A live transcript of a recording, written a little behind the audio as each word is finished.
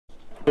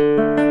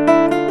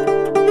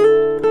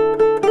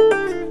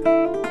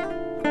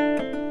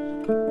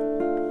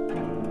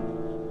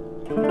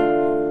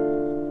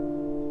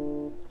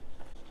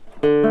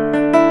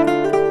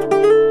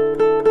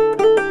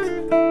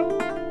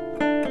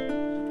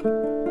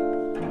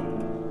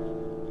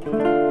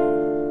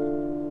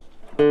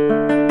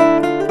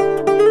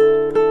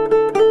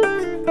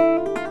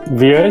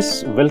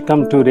Viewers,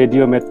 welcome to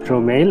Radio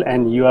Metro Mail,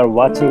 and you are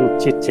watching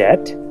Chit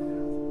Chat.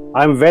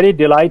 I'm very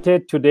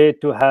delighted today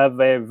to have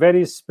a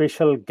very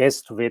special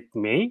guest with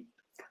me.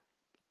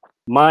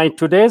 My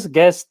today's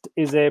guest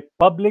is a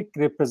public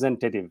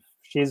representative.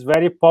 She is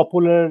very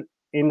popular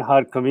in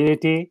her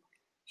community.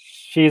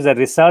 She is a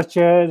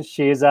researcher.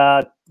 She is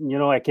a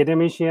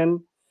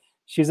academician.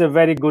 She's a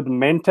very good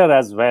mentor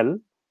as well.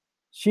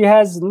 She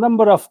has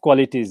number of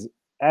qualities,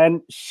 and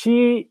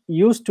she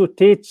used to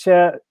teach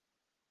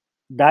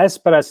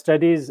diaspora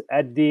studies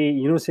at the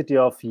University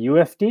of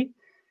UFT.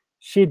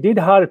 She did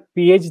her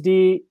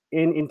PhD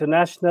in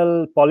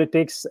international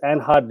politics,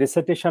 and her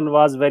dissertation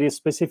was very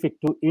specific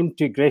to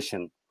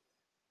integration.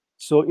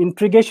 So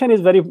integration is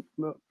very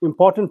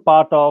important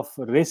part of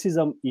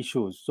racism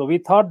issues. So we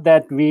thought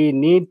that we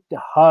need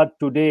her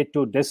today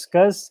to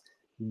discuss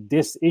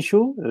this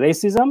issue,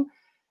 racism.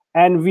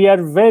 And we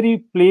are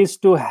very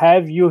pleased to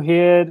have you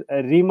here,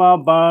 Rima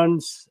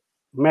Berns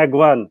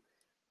McGown.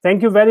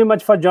 Thank you very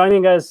much for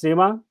joining us,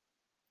 Rima.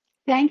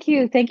 Thank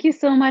you. Thank you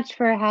so much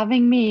for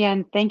having me.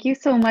 And thank you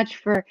so much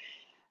for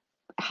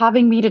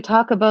having me to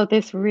talk about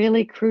this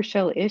really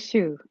crucial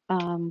issue.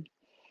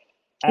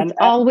 It's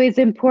always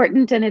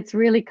important, and it's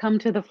really come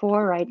to the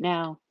fore right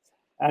now.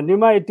 And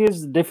Rima, it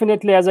is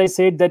definitely, as I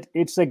said, that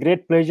it's a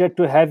great pleasure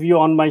to have you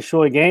on my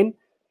show again.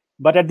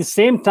 But at the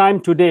same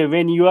time today,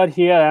 when you are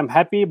here, I'm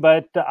happy,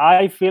 but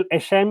I feel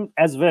ashamed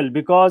as well,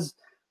 because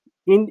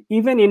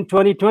even in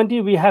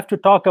 2020, we have to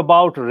talk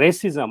about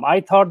racism.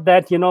 I thought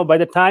that, by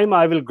the time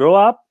I will grow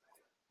up,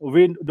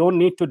 we don't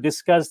need to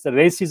discuss the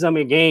racism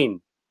again.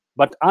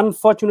 But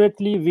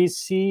unfortunately, we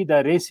see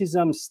the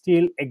racism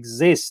still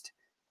exists.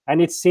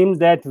 And it seems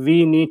that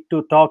we need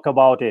to talk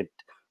about it.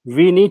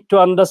 We need to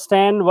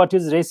understand what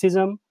is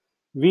racism.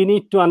 We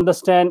need to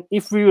understand,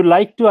 if we would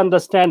like to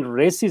understand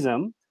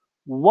racism,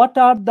 what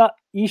are the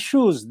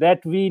issues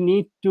that we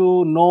need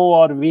to know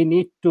or we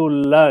need to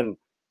learn?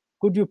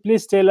 Could you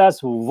please tell us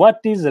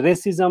what is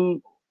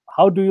racism?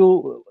 How do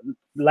you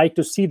like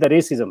to see the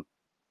racism?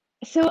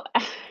 So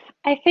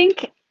I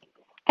think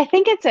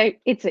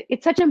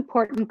it's such an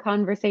important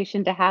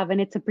conversation to have,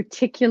 and it's a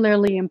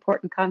particularly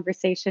important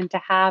conversation to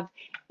have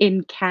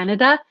in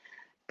Canada,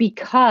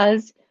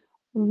 because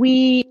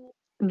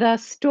the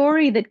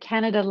story that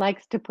Canada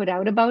likes to put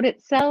out about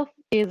itself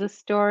is a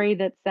story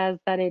that says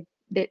that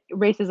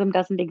racism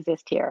doesn't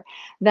exist here,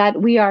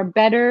 that we are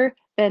better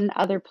than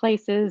other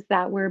places,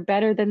 that we're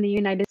better than the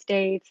United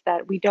States,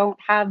 that we don't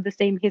have the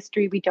same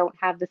history, we don't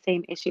have the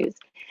same issues.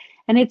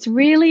 And it's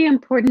really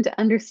important to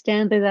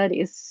understand that that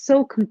is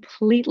so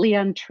completely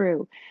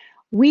untrue.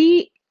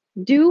 We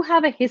do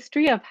have a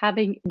history of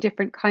having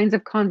different kinds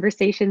of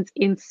conversations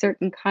in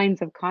certain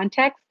kinds of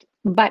context,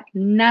 but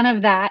none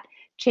of that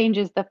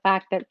changes the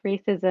fact that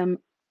racism,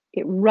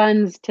 it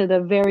runs to the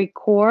very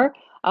core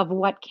of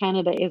what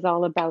Canada is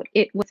all about.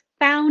 It was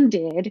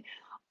founded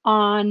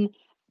on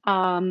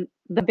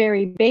the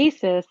very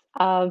basis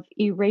of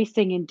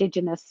erasing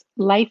Indigenous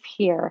life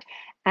here,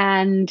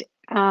 and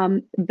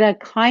the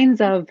kinds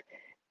of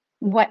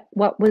what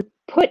was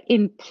put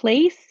in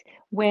place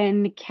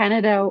when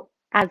Canada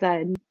as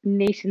a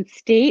nation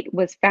state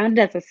was founded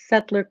as a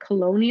settler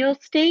colonial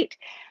state.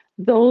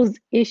 Those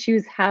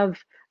issues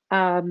have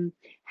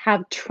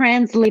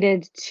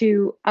translated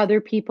to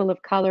other people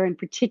of color, and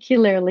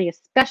particularly,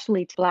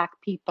 especially to Black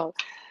people.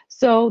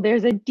 So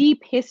there's a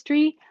deep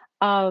history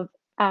of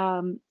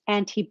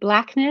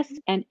anti-Blackness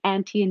and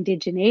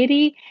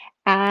anti-indigeneity,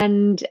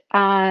 and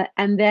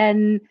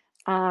then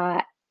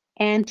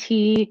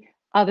anti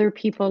other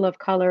people of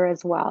color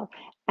as well.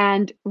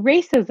 And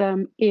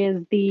racism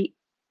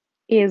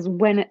is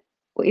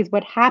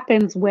what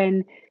happens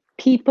when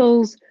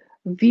people's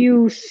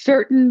view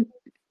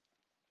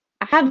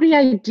have the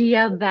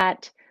idea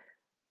that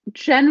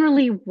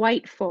generally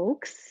white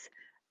folks,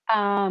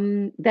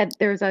 that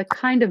there's a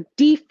kind of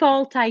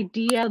default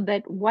idea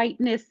that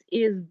whiteness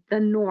is the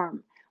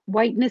norm.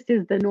 Whiteness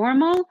is the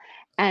normal,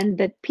 and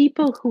that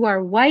people who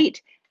are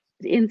white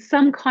in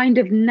some kind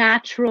of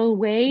natural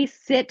way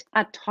sit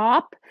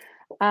atop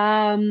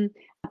a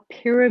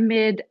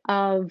pyramid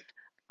of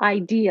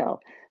ideal,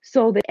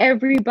 so that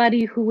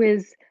everybody who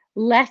is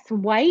less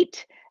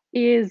white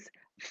is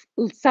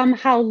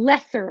somehow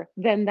lesser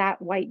than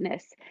that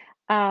whiteness.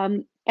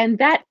 And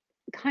that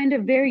kind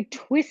of very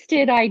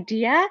twisted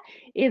idea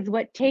is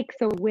what takes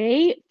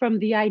away from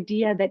the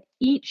idea that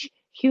each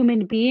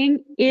human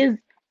being is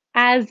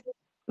as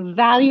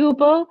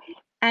valuable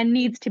and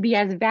needs to be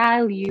as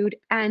valued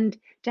and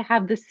to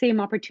have the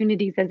same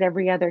opportunities as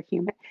every other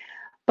human.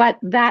 But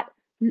that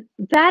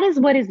is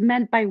what is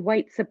meant by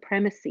white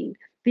supremacy.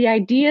 The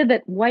idea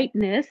that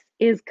whiteness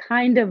is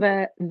kind of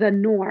the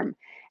norm.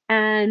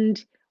 And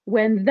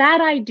when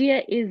that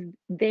idea is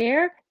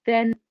there,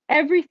 then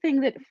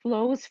everything that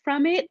flows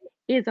from it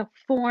is a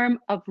form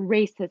of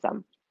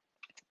racism.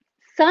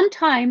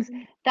 Sometimes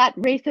that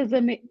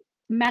racism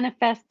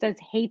manifests as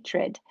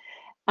hatred.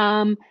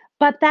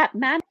 But that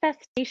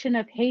manifestation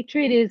of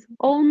hatred is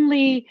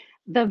only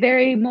the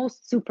very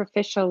most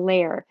superficial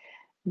layer.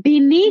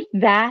 Beneath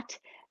that,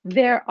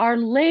 there are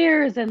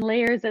layers and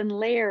layers and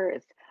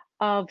layers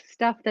of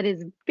stuff that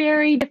is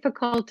very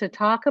difficult to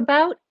talk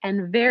about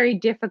and very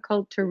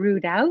difficult to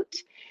root out.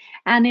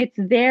 And it's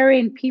there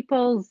in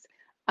people's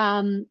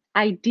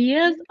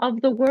ideas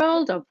of the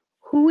world, of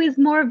who is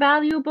more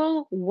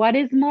valuable, what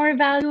is more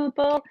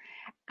valuable,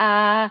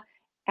 uh,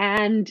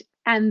 and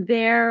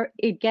there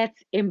it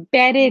gets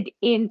embedded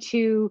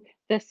into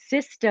the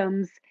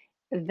systems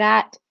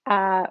that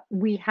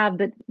we have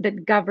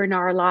that govern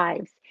our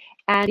lives.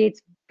 And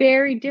it's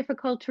very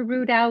difficult to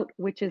root out,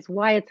 which is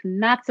why it's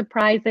not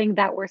surprising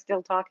that we're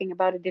still talking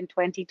about it in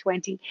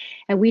 2020.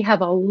 And we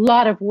have a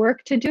lot of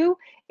work to do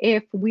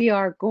if we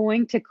are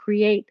going to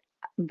create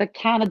the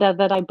Canada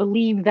that I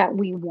believe that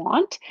we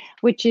want,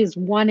 which is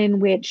one in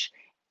which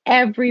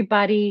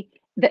everybody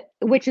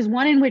which is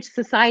one in which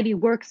society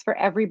works for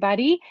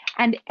everybody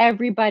and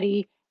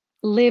everybody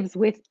lives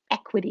with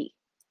equity.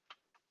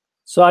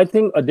 So I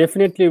think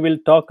definitely we'll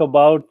talk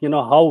about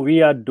how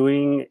we are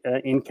doing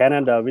in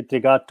Canada with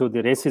regard to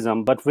the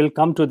racism, but we'll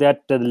come to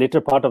that later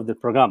part of the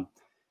program.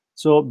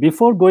 So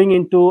before going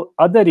into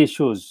other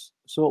issues,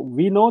 so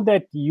we know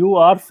that you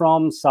are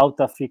from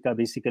South Africa,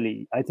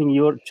 basically. I think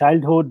your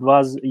childhood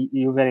was,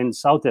 you were in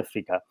South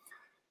Africa.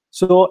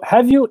 So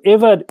have you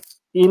ever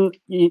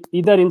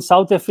either in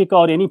South Africa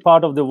or any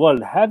part of the world,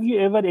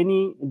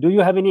 do you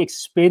have any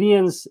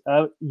experience,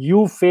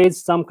 you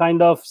faced some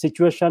kind of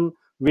situation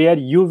where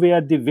you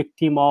were the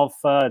victim of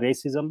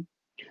racism?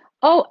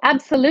 Oh,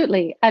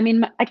 absolutely. I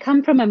mean, I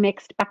come from a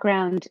mixed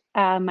background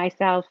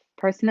myself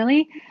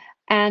personally,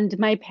 and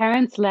my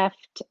parents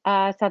left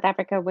South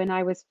Africa when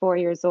I was 4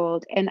 years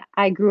old, and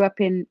I grew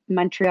up in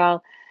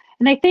Montreal.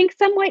 And I think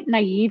somewhat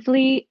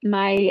naively,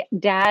 my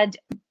dad,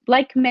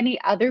 like many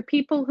other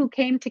people who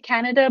came to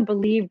Canada,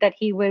 believed that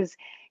he was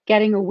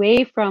getting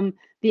away from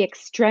the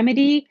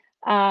extremity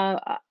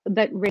that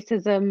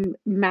racism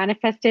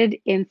manifested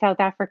in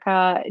South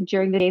Africa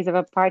during the days of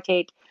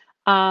apartheid.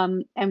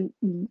 And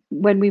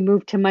when we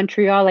moved to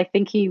Montreal, I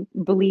think he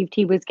believed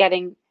he was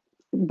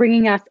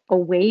bringing us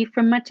away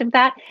from much of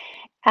that.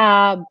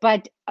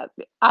 But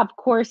of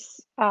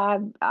course,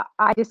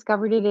 I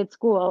discovered it at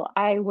school.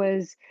 I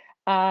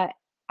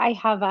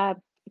have a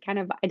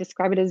I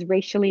describe it as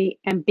racially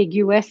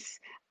ambiguous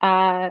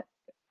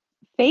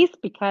face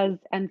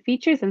and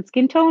features and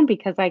skin tone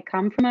because I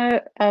come from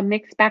a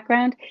mixed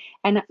background.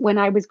 And when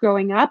I was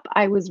growing up,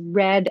 I was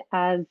read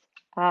as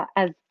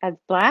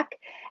Black,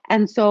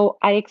 and so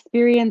I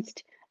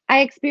experienced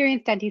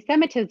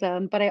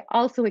anti-Semitism, but I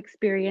also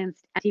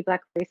experienced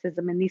anti-Black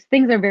racism, and these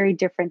things are very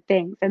different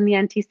things. And the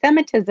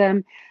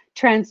anti-Semitism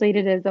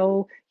translated as,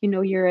 oh,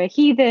 you're a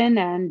heathen,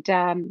 and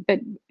but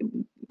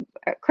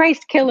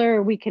Christ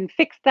killer, we can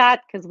fix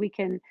that because we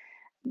can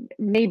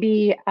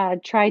maybe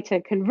try to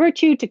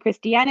convert you to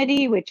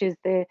Christianity, which is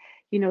the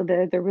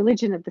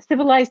religion of the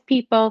civilized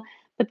people.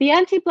 But the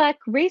anti-Black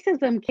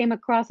racism came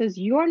across as,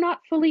 you're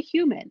not fully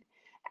human.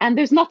 And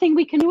there's nothing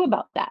we can do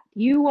about that.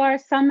 You are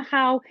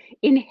somehow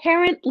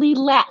inherently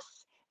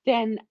less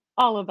than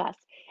all of us.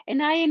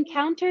 And I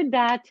encountered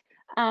that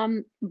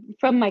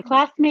from my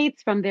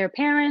classmates, from their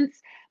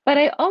parents, but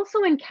I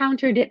also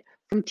encountered it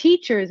from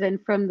teachers and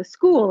from the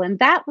school. And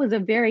that was a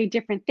very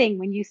different thing.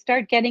 When you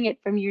start getting it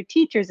from your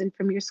teachers and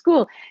from your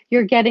school,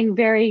 you're getting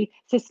very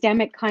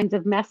systemic kinds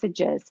of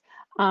messages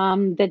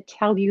that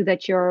tell you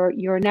that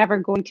you're never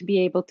going to be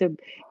able to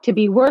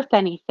be worth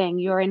anything.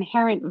 Your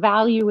inherent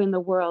value in the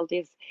world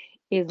is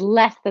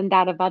less than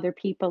that of other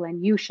people,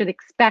 and you should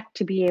expect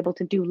to be able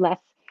to do less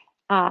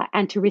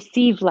and to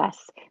receive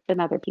less than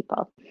other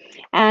people.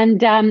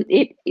 And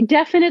it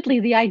definitely,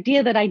 the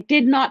idea that I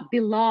did not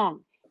belong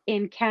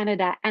in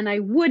Canada and I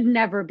would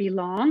never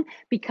belong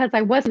because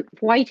I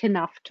wasn't white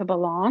enough to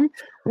belong,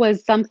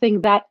 was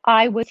something that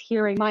I was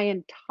hearing my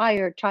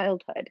entire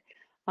childhood.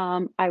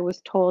 I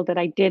was told that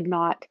I did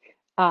not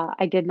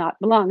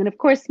belong. And of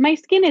course, my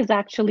skin is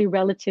actually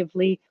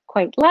relatively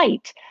quite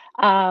light.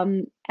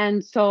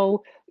 And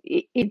so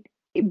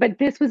but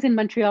this was in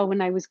Montreal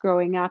when I was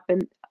growing up,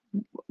 and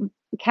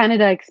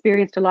Canada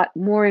experienced a lot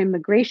more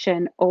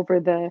immigration over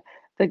the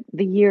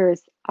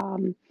years.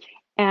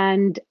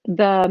 And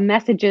the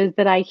messages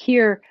that I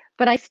hear,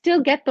 but I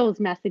still get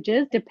those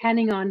messages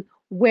depending on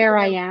where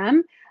I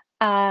am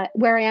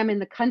in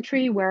the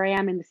country, where I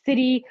am in the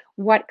city,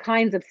 what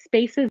kinds of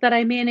spaces that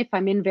I'm in. If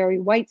I'm in very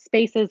white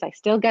spaces, I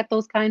still get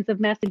those kinds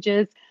of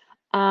messages.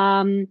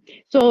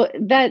 So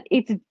that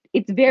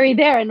it's very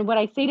there. And what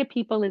I say to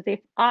people is,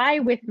 if I,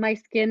 with my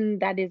skin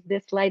that is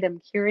this light,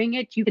 am hearing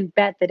it, you can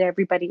bet that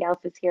everybody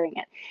else is hearing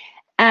it.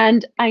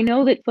 And I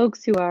know that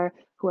folks who are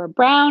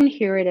brown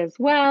hear it as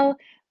well,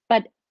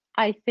 but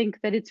I think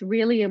that it's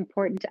really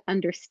important to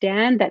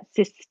understand that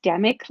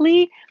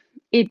systemically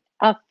it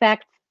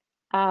affects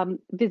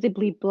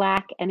visibly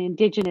Black and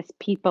Indigenous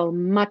people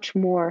much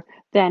more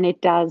than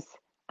it does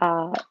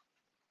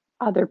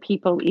other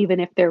people, even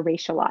if they're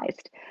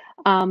racialized.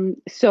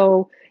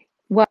 So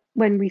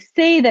when we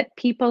say that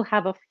people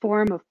have a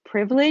form of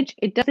privilege,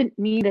 it doesn't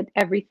mean that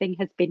everything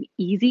has been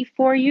easy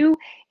for you.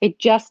 It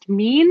just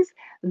means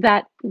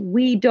that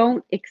we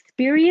don't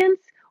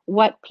experience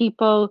what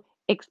people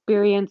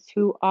experience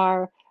who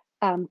are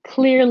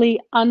clearly,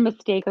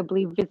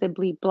 unmistakably,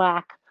 visibly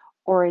Black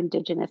or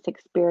Indigenous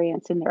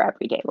experience in their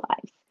everyday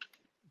lives.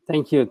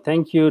 Thank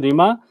you,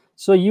 Rima.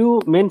 So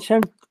you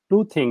mentioned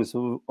two things.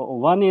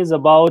 One is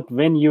about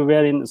when you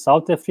were in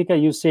South Africa,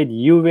 you said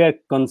you were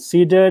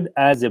considered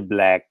as a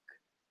Black,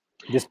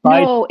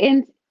 despite. No,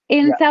 in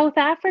Yeah. South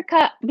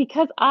Africa,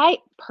 because I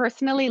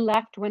personally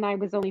left when I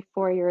was only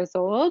 4 years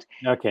old.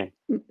 Okay.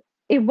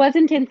 It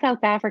wasn't in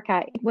South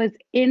Africa. It was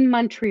in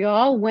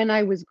Montreal when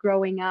I was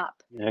growing up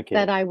that Okay.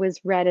 I was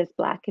read as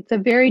Black. It's a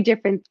very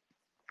different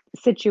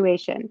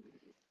situation.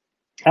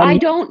 And I you,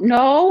 don't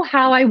know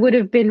how I would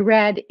have been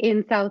read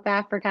in South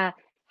Africa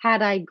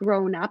had I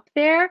grown up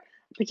there,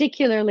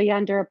 particularly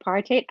under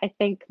apartheid. I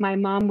think my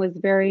mom was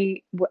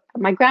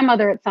my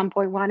grandmother at some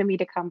point wanted me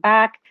to come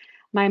back.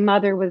 My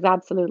mother was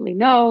absolutely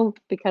no,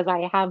 because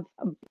I have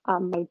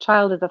my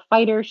child is a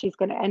fighter. She's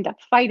going to end up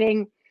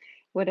fighting.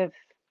 Would have,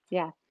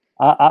 yeah.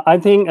 I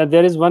think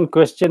there is one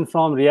question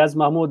from Riaz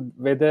Mahmood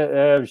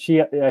whether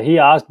he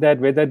asked that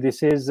whether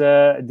this is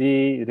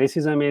the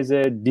racism is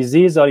a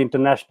disease or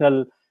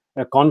international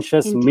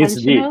conscious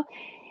misdeed. Intentional.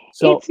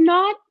 So It's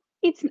not,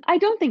 I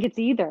don't think it's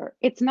either.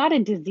 It's not a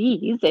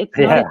disease, it's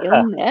not yeah, an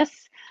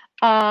illness.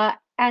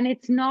 And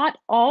it's not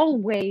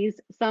always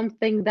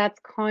something that's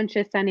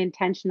conscious and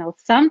intentional.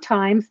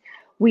 Sometimes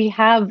we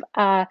have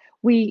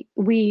we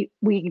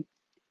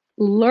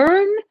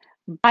learn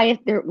bias.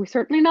 We're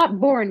certainly not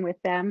born with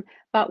them,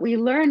 but we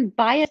learn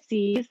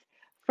biases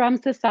from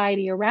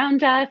society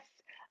around us,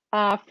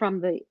 from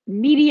the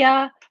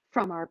media,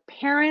 from our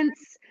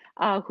parents,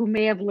 who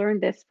may have learned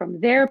this from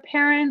their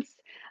parents.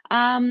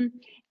 Um,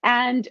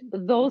 and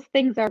those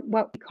things are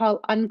what we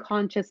call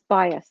unconscious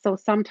bias. So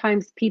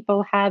sometimes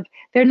people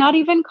they're not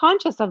even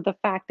conscious of the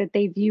fact that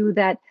they view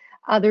that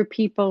other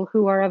people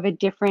who are of a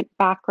different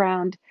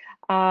background,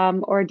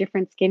 or a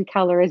different skin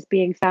color, as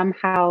being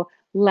somehow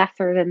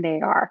lesser than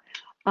they are.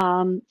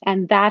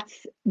 And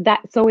that's that.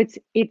 So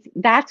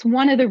that's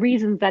one of the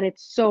reasons that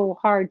it's so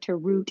hard to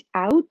root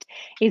out,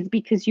 is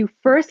because you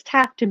first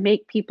have to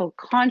make people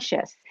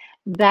conscious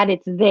that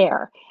it's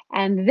there,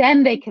 and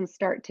then they can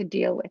start to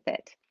deal with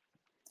it.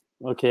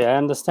 okay, I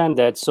understand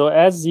that. So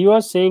as you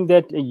are saying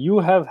that you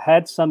have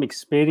had some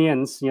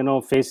experience,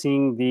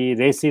 facing the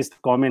racist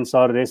comments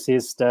or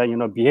racist,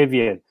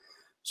 behavior.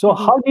 So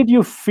Mhm. how did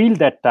you feel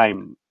that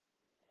time?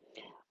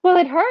 Well,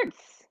 it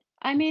hurts.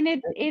 I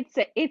mean, it's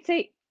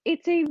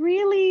a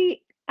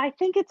really, I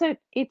think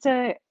it's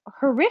a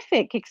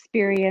horrific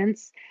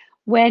experience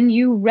when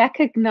you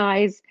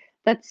recognize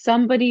that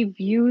somebody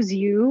views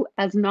you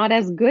as not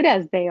as good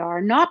as they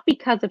are, not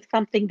because of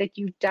something that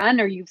you've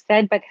done or you've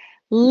said, but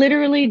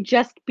literally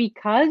just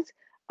because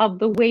of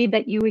the way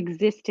that you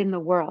exist in the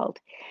world.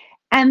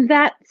 And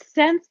that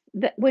sense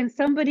that when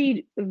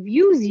somebody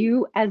views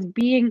you as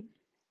being,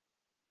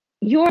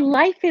 your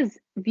life is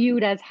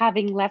viewed as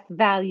having less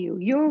value.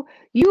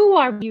 You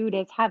are viewed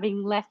as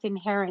having less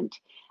inherent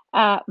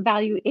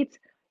value. It's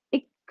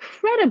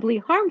incredibly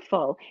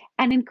harmful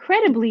and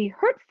incredibly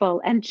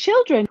hurtful. And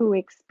children who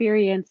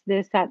experience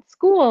this at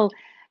school,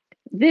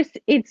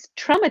 it's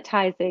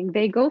traumatizing.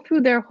 They go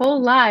through their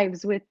whole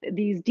lives with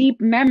these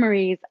deep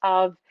memories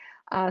of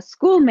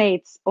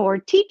schoolmates or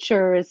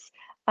teachers,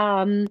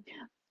 um,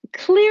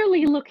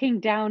 clearly looking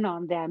down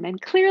on them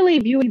and clearly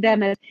viewing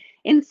them as,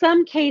 in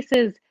some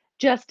cases,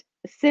 just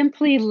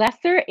simply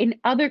lesser, in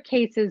other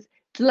cases,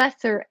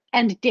 lesser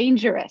and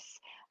dangerous.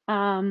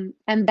 And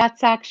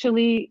that's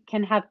actually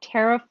can have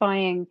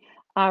terrifying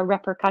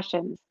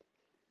repercussions.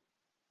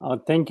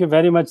 Thank you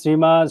very much,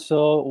 Rima.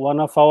 So one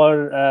of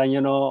our,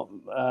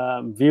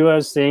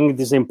 viewers saying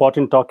this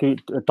important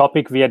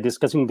topic we are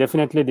discussing.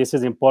 Definitely, this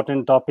is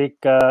important topic.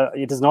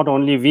 It is not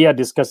only we are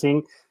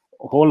discussing.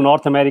 Whole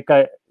North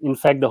America, in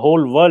fact, the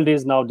whole world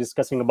is now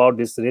discussing about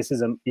this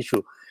racism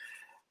issue.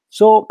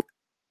 So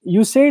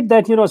you said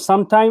that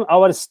sometimes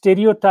our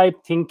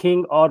stereotype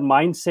thinking or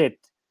mindset,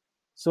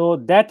 so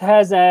that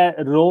has a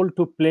role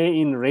to play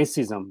in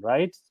racism,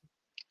 right?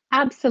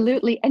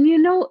 Absolutely. And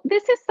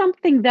this is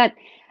something that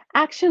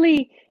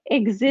actually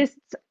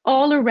exists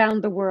all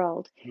around the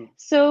world. Mm.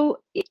 So,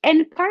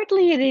 and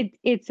partly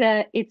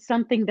it's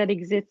something that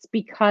exists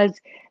because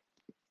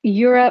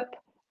Europe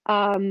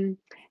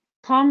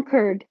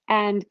conquered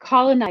and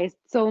colonized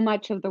so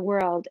much of the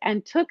world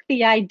and took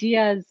the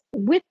ideas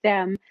with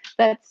them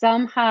that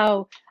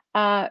somehow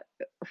uh,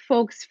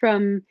 folks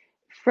from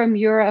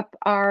Europe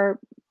are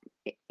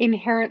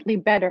inherently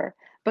better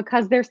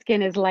because their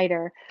skin is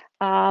lighter.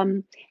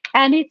 Um,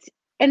 and it's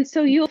and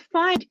so you'll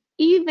find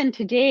even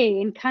today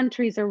in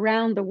countries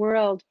around the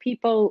world,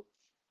 people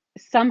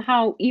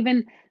somehow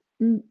even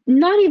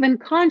not even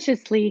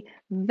consciously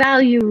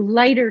value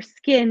lighter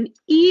skin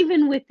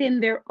even within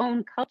their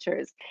own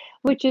cultures,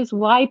 which is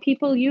why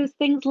people use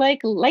things like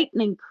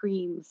lightening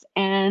creams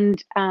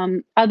and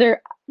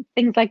other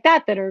things like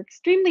that are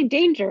extremely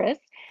dangerous,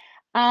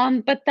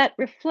 but that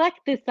reflect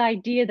this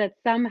idea that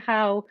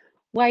somehow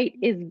white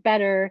is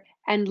better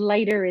and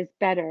lighter is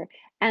better.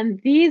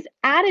 And these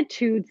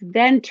attitudes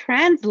then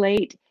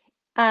translate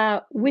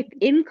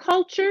within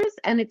cultures,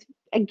 and it's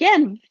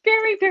again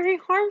very, very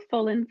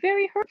harmful and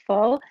very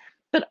hurtful,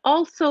 but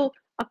also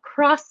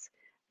across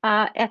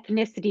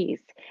ethnicities.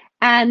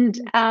 And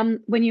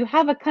when you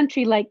have a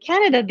country like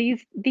Canada,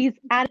 these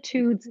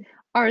attitudes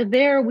are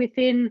there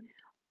within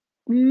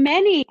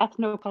many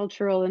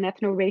ethnocultural and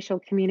ethno-racial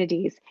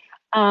communities.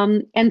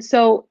 And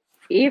so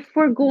if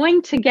we're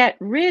going to get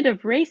rid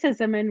of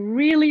racism and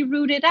really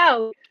root it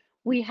out,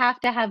 we have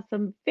to have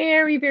some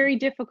very, very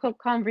difficult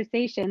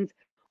conversations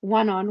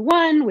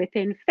one-on-one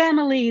within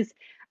families,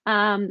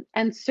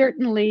 and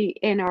certainly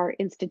in our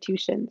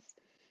institutions.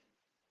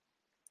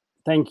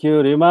 Thank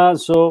you, Rima.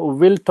 So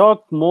we'll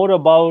talk more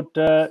about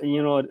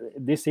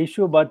this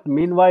issue, but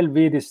meanwhile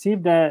we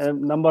received a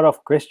number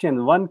of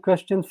questions. One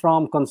question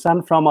from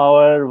concern from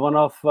one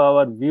of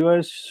our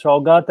viewers,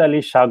 Shogat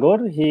Ali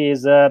Shagor. He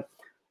is a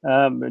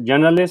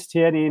journalist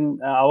here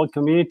in our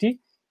community.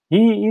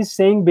 He is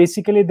saying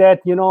basically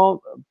that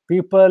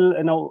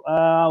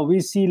people, we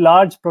see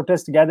large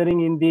protest gathering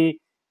in the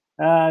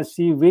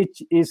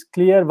which is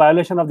clear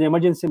violation of the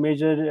emergency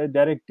measure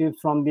directive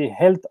from the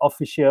health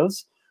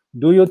officials.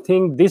 Do you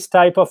think this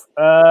type of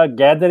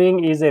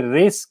gathering is a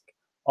risk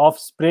of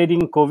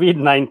spreading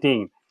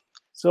COVID-19?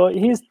 So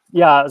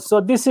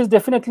so this is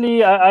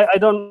definitely, I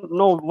don't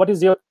know, what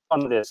is your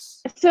on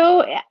this?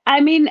 So, I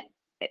mean,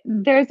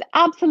 there's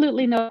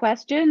absolutely no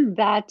question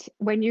that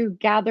when you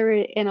gather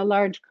in a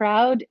large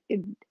crowd,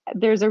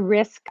 there's a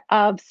risk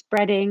of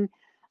spreading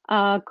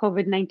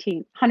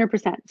COVID-19,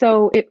 100%.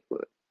 So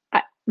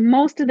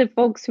most of the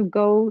folks who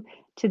go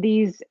to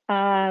these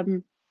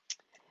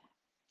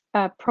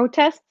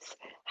protests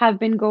have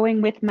been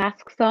going with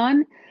masks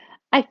on.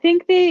 I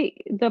think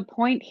the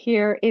point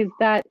here is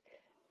that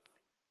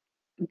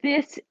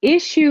this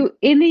issue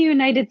in the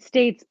United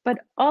States, but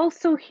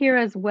also here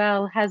as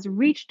well, has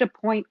reached a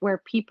point where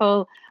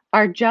people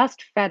are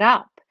just fed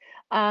up.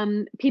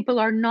 People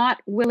are not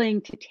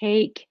willing to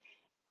take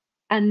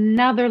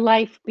another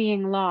life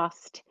being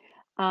lost,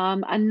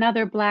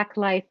 another Black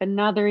life,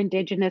 another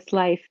Indigenous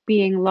life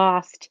being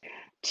lost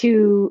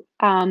to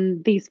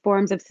these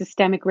forms of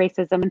systemic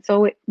racism. And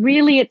so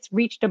it's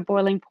reached a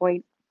boiling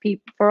point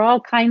for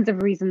all kinds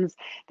of reasons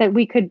that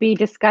we could be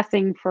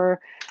discussing for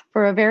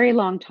a very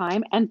long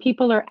time. And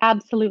people are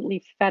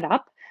absolutely fed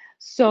up.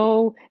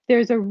 So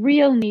there's a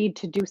real need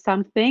to do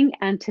something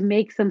and to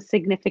make some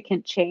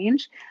significant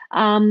change.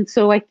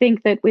 So I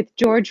think that with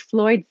George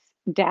Floyd's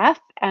death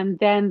and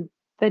then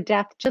the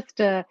death just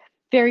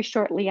very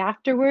shortly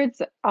afterwards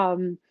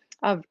of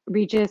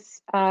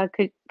Regis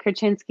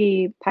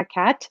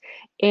Kaczynski-Paquette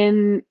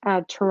in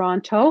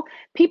Toronto,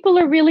 people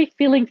are really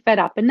feeling fed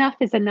up. Enough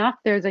is enough.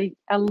 There's a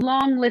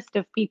long list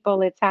of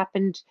people it's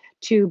happened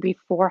to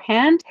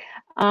beforehand,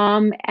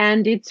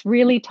 and it's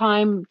really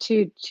time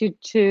to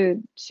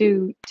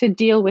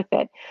deal with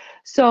it.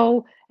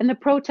 So, in the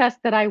protest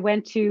that I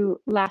went to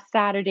last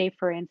Saturday,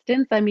 for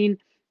instance, I mean,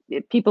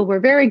 people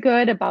were very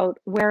good about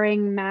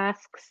wearing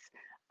masks.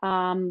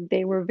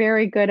 They were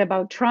very good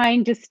about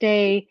trying to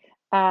stay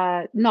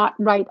not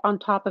right on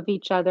top of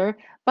each other,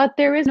 but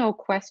there is no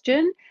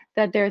question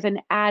that there's an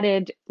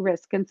added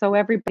risk. And so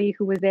everybody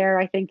who was there,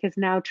 I think, is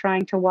now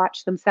trying to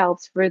watch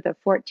themselves for the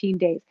 14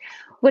 days.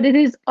 What it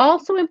is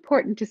also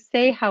important to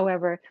say,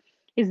 however,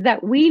 is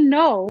that we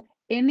know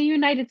in the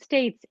United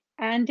States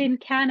and in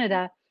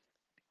Canada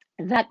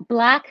that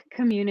Black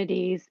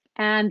communities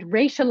and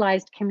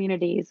racialized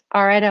communities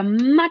are at a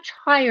much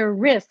higher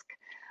risk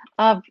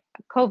of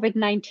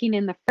COVID-19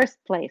 in the first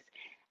place.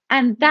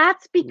 And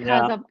that's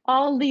because of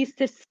all these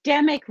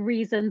systemic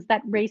reasons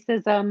that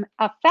racism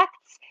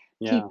affects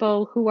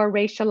people who are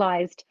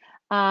racialized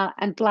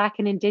and Black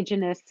and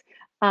Indigenous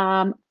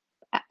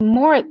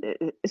more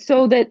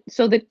so that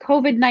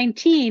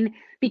COVID-19,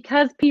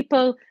 because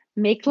people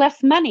make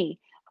less money,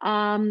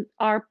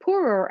 are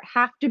poorer,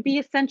 have to be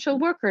essential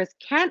workers,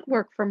 can't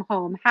work from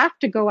home, have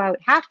to go out,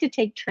 have to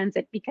take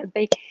transit because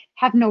they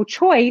have no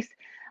choice.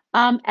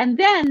 And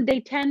then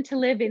they tend to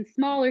live in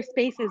smaller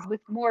spaces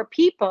with more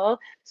people,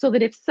 so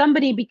that if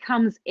somebody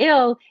becomes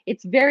ill,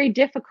 it's very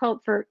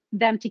difficult for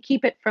them to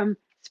keep it from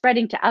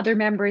spreading to other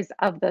members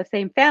of the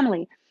same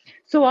family.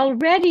 So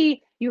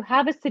already you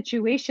have a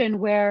situation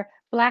where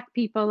Black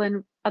people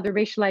and other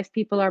racialized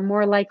people are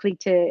more likely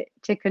to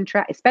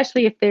contract,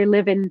 especially if they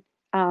live in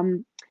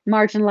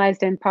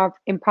marginalized and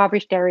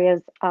impoverished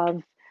areas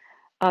of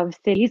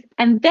cities,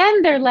 and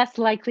then they're less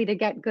likely to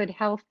get good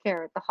health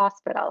care at the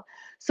hospital.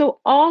 So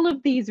all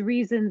of these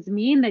reasons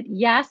mean that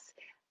yes,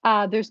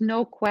 there's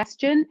no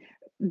question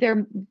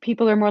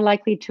people are more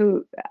likely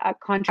to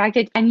contract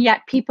it, and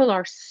yet people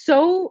are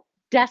so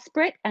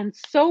desperate and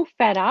so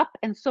fed up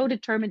and so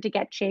determined to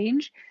get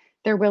change,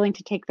 they're willing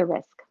to take the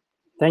risk.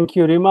 Thank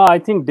you, Rima. I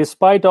think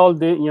despite all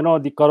the,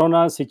 the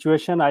corona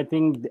situation, I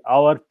think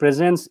our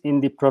presence in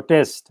the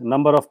protest,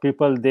 number of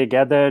people they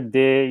gathered,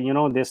 they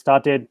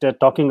started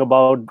talking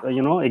about,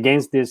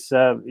 against this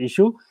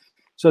issue.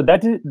 So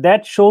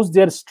that shows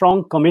their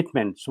strong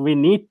commitment. So we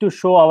need to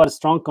show our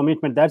strong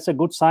commitment. That's a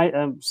good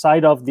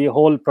side of the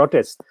whole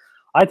protest.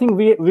 I think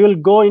we will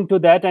go into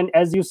that. And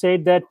as you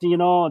said that,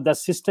 the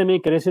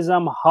systemic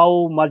racism,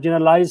 how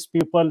marginalized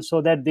people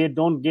so that they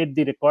don't get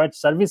the required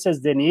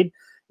services they need,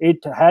 it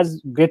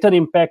has greater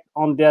impact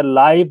on their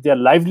life, their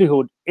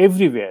livelihood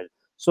everywhere.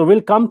 So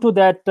we'll come to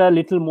that a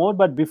little more.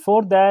 But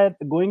before that,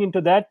 going into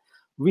that,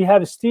 we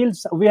have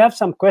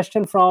some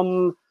question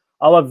from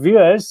our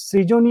viewers.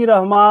 Srijoni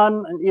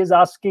Rahman is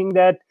asking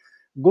that,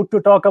 good to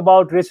talk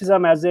about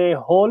racism as a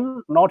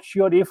whole. Not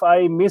sure if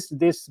I missed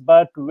this,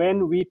 but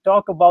when we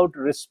talk about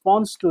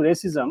response to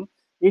racism,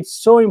 it's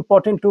so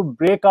important to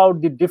break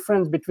out the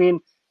difference between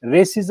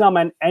racism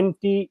and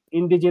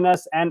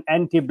anti-indigenous and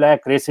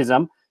anti-black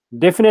racism.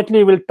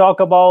 Definitely we'll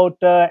talk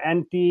about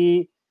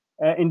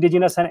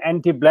anti-indigenous and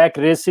anti-black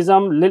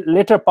racism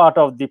later part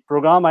of the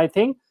program, I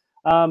think.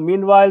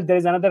 Meanwhile, there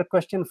is another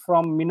question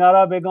from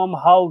Minara Begum,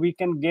 how we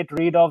can get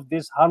rid of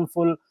this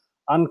harmful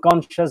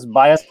unconscious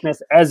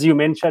biasness. As you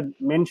mentioned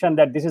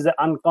that this is an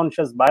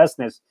unconscious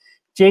biasness,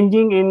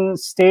 changing in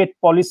state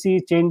policy,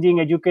 changing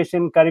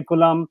education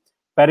curriculum,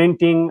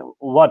 parenting.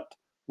 What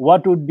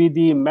would be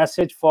the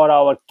message for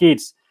our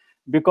kids?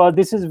 Because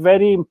this is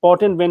very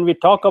important when we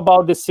talk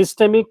about the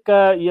systemic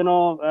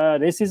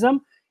racism.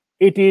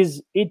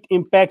 It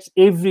impacts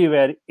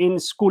everywhere, in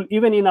school,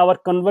 even in our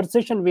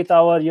conversation with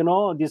our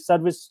the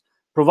service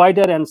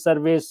provider and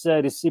service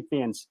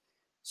recipients.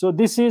 So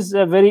this is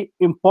a very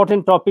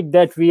important topic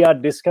that we are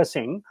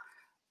discussing.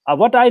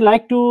 What I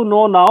like to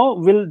know now,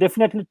 will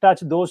definitely touch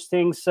those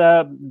things.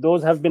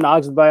 Those have been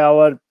asked by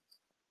our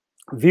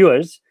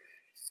viewers.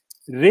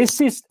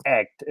 Racist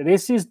act,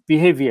 racist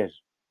behavior.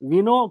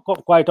 We know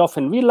quite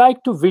often we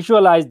like to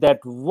visualize that.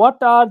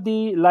 What are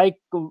the, like,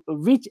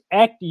 which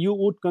act you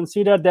would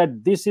consider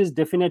that this is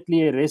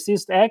definitely a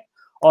racist act,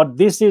 or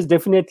this is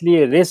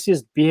definitely a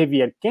racist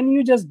behavior? Can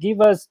you just give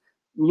us,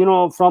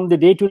 from the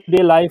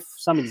day-to-day life,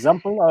 some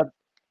example? Or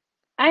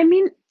I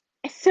mean,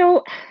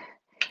 so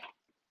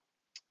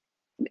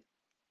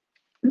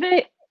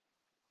the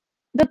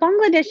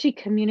Bangladeshi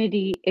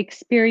community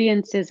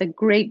experiences a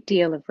great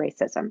deal of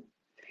racism.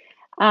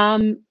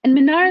 And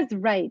Minara's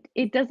right.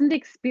 It doesn't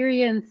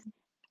experience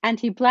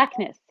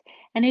anti-Blackness,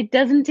 and it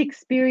doesn't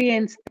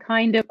experience the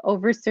kind of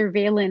over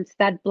surveillance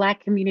that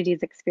Black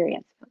communities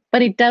experience,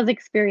 but it does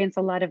experience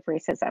a lot of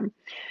racism.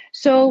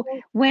 So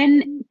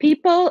when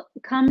people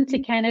come to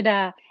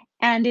Canada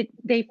and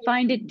they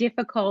find it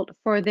difficult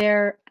for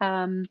their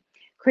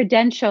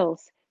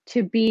credentials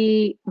to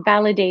be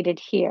validated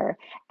here,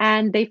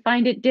 and they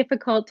find it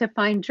difficult to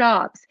find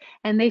jobs,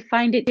 and they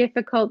find it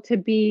difficult to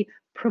be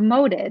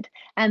promoted,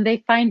 and they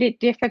find it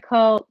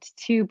difficult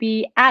to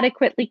be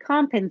adequately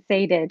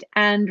compensated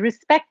and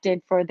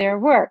respected for their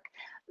work,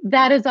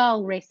 that is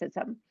all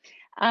racism.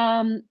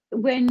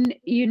 When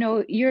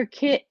your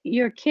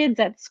kids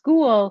at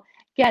school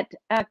get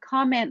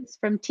comments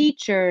from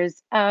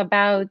teachers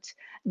about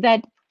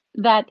that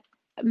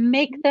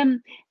make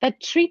them,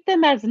 that treat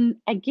them as,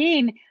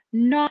 again,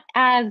 not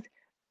as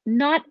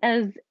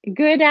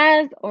good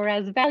as, or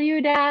as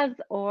valued as,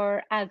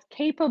 or as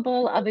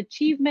capable of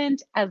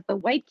achievement as the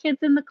white kids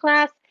in the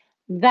class,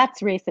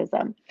 that's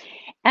racism.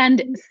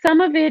 And some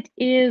of it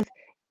is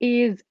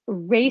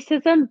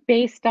racism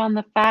based on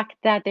the fact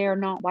that they are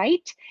not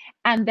white.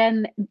 And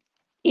then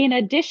in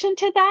addition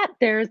to that,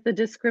 there's the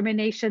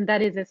discrimination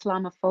that is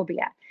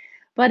Islamophobia.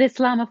 But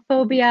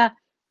Islamophobia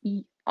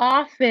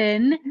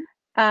often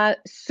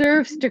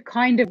serves to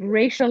kind of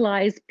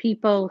racialize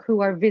people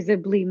who are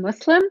visibly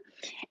Muslim.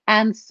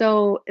 And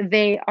so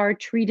they are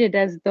treated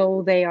as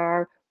though they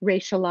are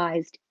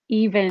racialized,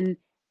 even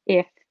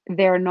if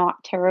they're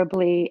not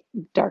terribly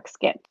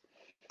dark-skinned.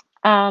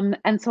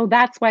 And so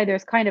that's why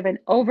there's kind of an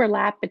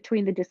overlap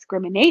between the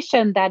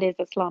discrimination that is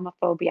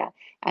Islamophobia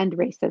and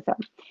racism.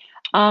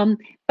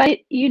 But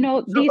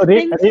these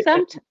things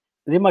sometimes.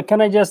 Rima, can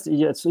I just,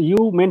 yes,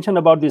 you mentioned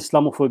about the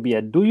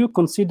Islamophobia. Do you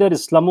consider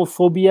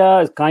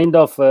Islamophobia a kind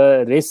of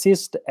a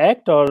racist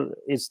act, or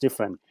it's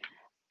different?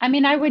 I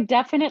mean, I would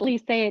definitely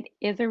say it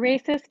is a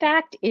racist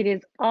act. It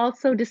is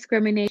also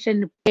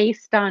discrimination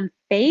based on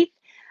faith,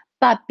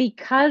 but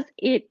because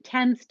it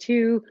tends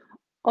to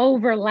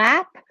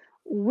overlap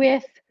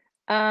with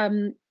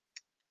being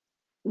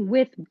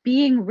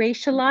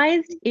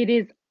racialized,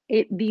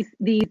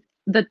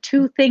 the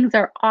two things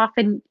are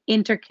often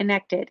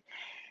interconnected.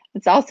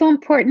 It's also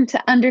important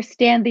to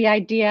understand the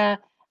idea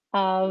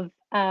of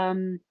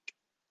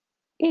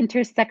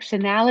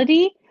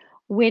intersectionality,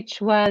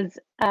 which was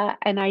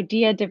an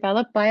idea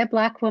developed by a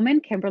Black woman,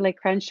 Kimberly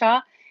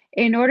Crenshaw,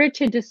 in order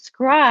to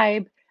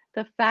describe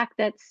the fact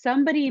that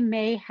somebody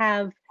may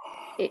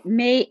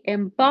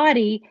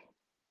embody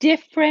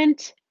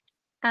different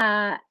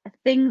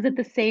things at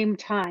the same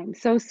time.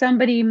 So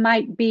somebody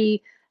might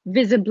be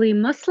visibly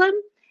Muslim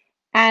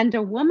and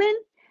a woman,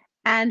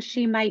 and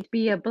she might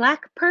be a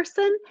Black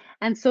person,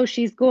 and so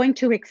she's going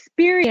to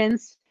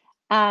experience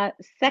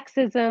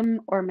sexism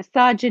or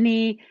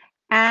misogyny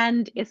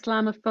and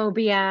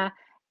Islamophobia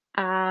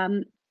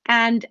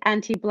and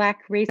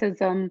anti-Black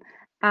racism.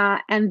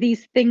 And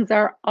these things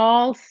are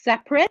all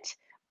separate,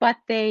 but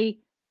they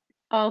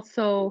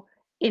also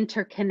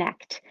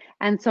interconnect.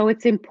 And so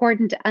it's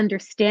important to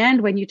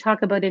understand when you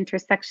talk about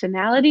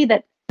intersectionality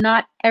that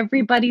not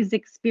everybody's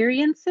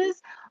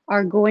experiences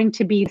are going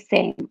to be the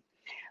same,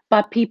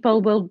 but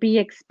people will be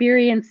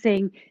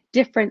experiencing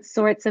different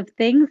sorts of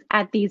things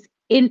at these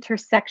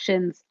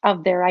intersections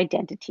of their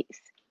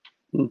identities.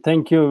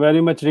 Thank you very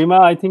much, Rima.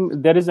 I think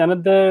there is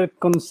another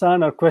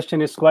concern or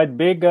question is quite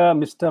big.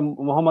 Mr.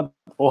 Muhammad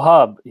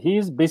Ohab, he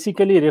is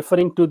basically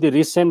referring to the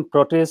recent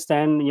protests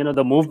and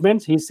the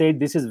movements. He said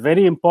this is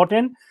very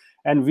important,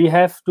 and we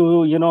have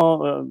to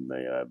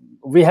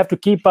we have to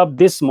keep up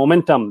this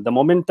momentum. The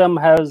momentum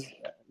has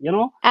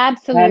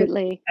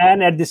Absolutely.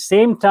 and at the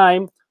same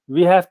time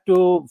we have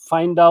to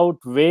find out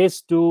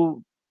ways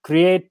to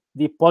create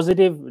the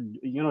positive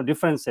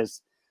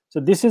differences. So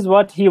this is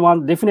what he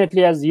wants.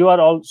 Definitely, as you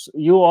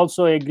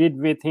also agreed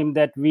with him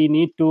that we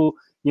need to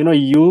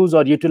use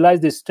or utilize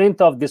the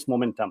strength of this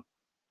momentum.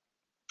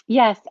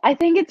 Yes, I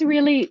think it's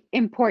really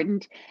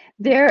important.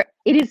 It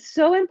is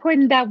so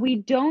important that we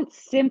don't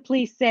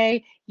simply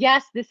say,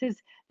 yes, this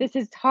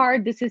is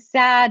hard, this is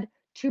sad,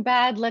 too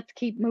bad, let's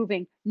keep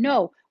moving.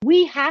 No,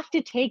 we have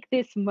to take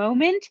this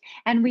moment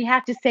and we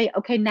have to say,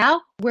 okay,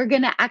 now we're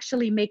going to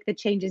actually make the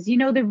changes.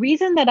 The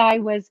reason that I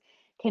was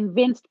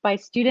convinced by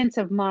students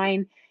of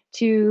mine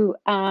to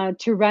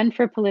run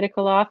for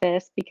political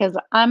office, because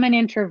I'm an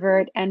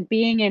introvert and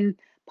being in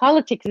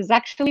politics is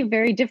actually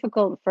very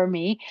difficult for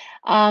me.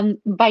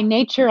 By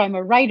nature, I'm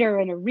a writer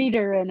and a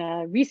reader and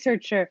a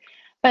researcher,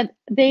 but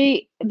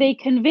they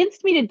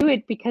convinced me to do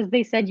it because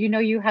they said,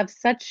 you have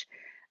such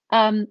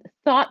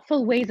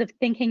thoughtful ways of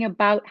thinking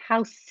about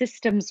how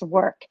systems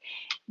work.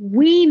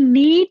 We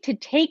need to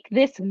take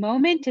this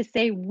moment to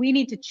say we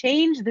need to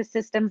change the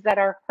systems that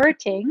are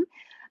hurting,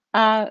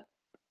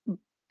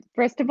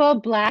 first of all,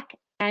 Black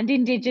and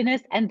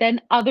Indigenous, and then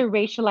other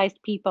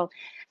racialized people.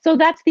 So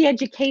that's the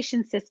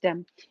education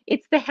system.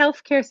 It's the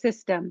healthcare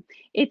system.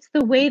 It's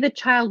the way the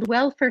child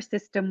welfare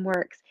system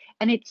works.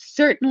 And it's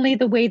certainly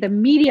the way the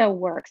media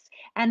works.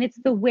 And it's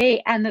the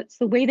way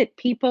that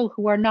people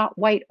who are not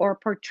white are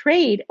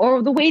portrayed,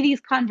 or the way these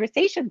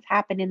conversations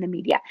happen in the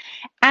media.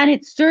 And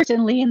it's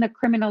certainly in the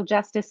criminal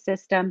justice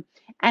system.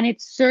 And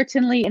it's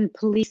certainly in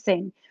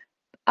policing.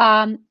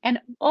 And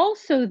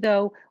also,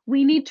 though,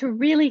 we need to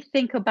really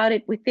think about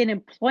it within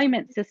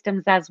employment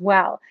systems as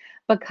well,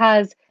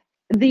 because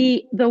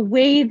the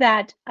way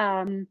that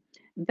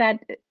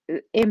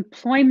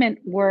employment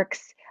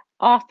works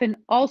often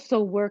also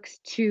works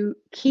to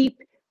keep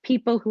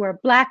people who are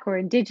Black or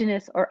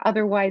Indigenous or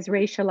otherwise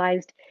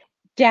racialized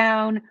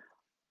down,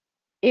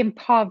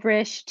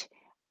 impoverished,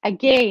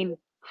 again,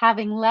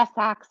 having less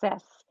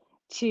access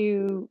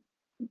to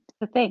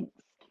the things.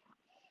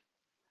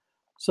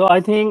 So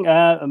I think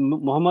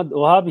Muhammad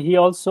Wahab, he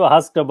also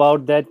asked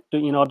about that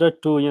in order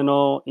to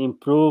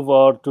improve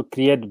or to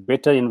create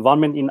better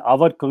environment in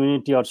our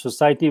community or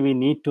society, we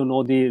need to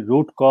know the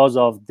root cause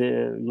of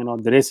the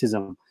the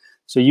racism.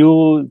 So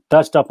you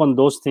touched upon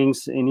those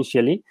things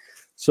initially.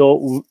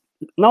 So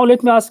now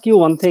let me ask you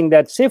one thing,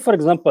 that say for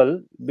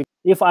example,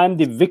 if I am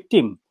the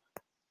victim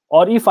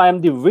or if I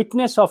am the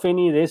witness of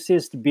any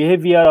racist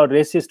behavior or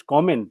racist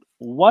comment,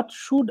 what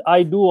should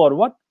I do, or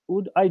what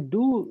would I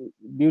do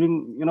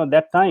during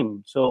that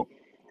time? So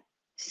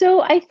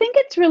I think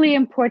it's really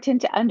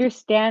important to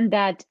understand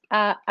that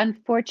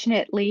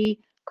unfortunately,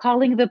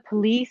 calling the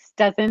police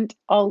doesn't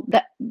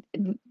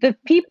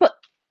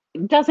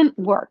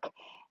work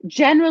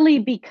generally,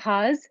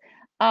 because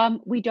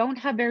we don't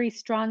have very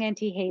strong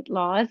anti-hate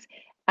laws.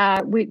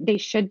 They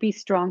should be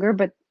stronger,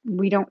 but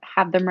we don't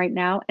have them right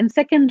now. And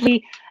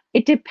secondly,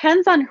 it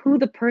depends on who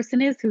the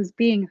person is who's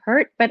being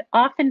hurt, but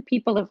often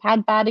people have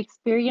had bad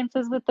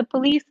experiences with the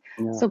police.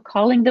 yeah. So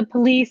calling the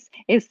police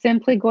is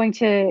simply going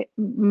to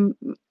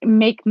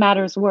make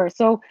matters worse.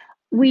 So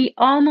we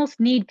almost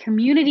need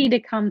community to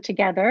come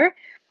together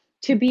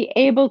to be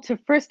able to,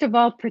 first of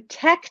all,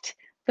 protect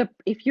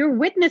if you're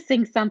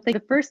witnessing something, the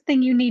first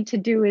thing you need to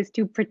do is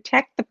to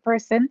protect the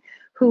person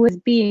who is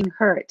being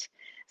hurt.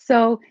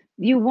 So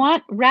you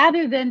want,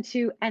 rather than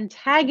to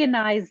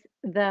antagonize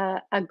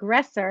the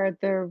aggressor,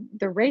 the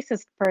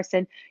racist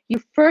person,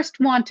 you first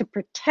want to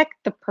protect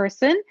the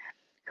person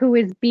who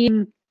is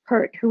being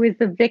hurt, who is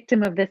the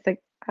victim of this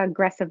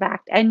aggressive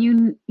act, and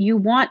you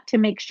want to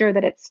make sure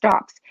that it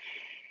stops.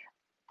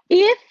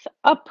 If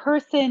a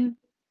person,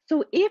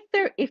 so if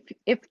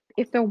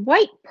the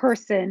white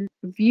person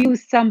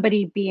views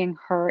somebody being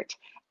hurt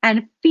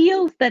and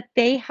feels that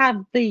they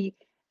have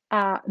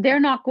they're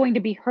not going to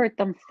be hurt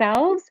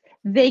themselves,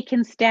 they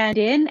can stand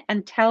in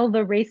and tell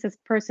the racist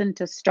person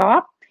to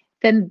stop,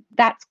 then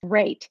that's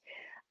great.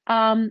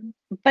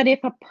 But if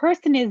a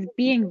person is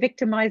being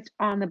victimized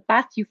on the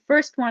bus, you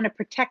first want to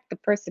protect the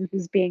person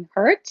who's being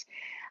hurt,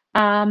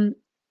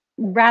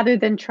 rather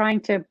than trying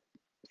to.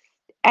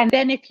 And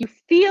then if you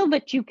feel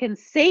that you can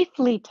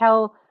safely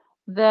tell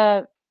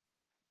the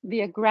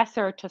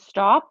aggressor to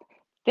stop,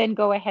 then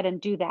go ahead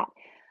and do that.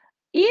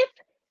 If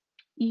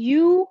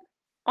you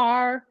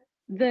are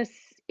the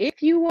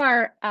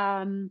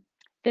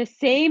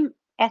same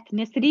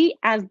ethnicity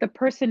as the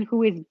person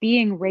who is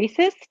being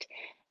racist,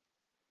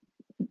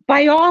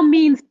 by all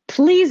means,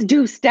 please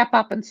do step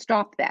up and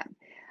stop them.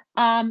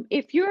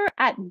 If you're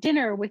at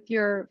dinner with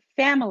your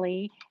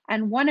family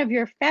and one of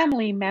your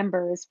family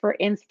members, for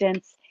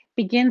instance,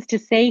 begins to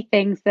say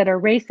things that are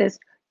racist,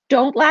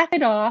 don't laugh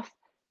it off.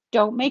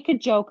 Don't make a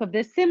joke of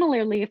this.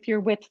 Similarly, if you're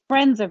with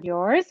friends of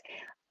yours,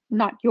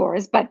 not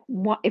yours, but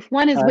if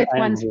one is with I am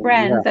one's here.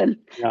 friends and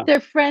Yeah. their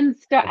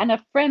friends start and a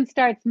friend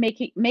starts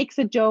makes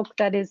a joke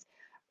that is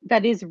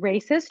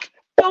racist,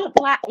 don't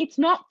laugh. It's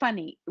not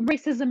funny.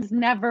 Racism is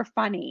never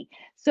funny.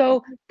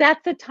 So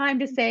that's the time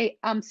to say,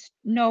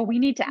 no, we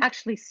need to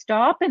actually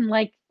stop and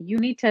like you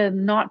need to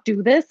not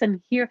do this. And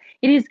here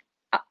it is,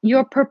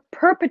 you're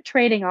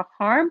perpetrating a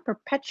harm,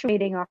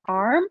 perpetuating a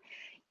harm,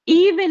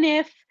 even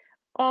if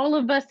all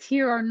of us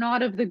here are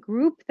not of the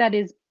group that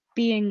is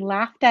being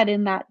laughed at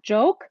in that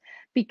joke,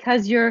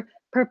 because you're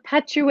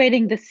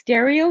perpetuating the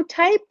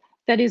stereotype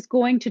that is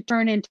going to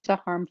turn into a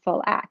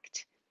harmful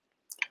act.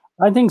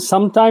 I think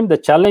sometimes the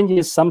challenge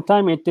is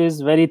sometimes it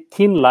is very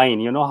thin line.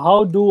 You know,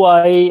 how do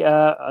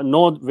I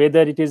know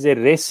whether it is a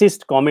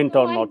racist comment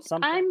or not?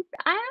 I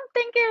don't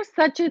think there's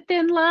such a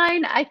thin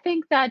line. I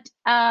think that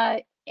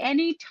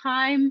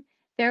anytime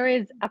there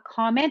is a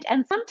comment,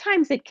 and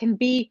sometimes it can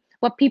be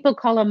what people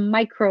call a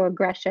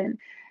microaggression.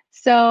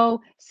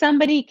 So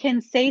somebody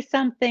can say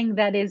something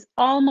that is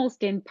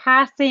almost in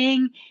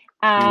passing.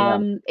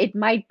 It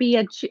might be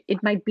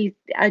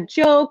a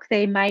joke.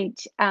 They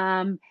might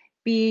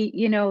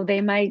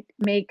they might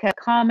make a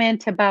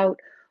comment about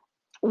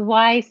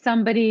why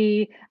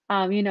somebody,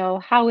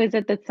 how is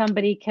it that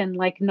somebody can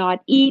like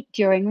not eat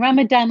during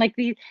Ramadan, like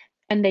these,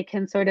 and they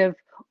can sort of,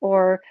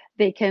 or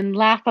they can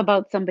laugh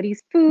about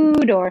somebody's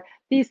food, or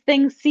these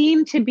things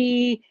seem to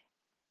be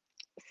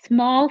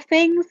small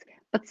things,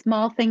 but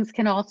small things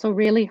can also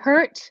really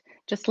hurt,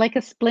 just like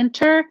a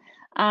splinter.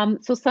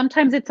 So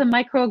sometimes it's a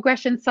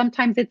microaggression,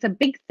 sometimes it's a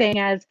big thing,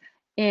 as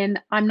in,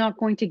 I'm not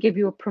going to give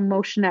you a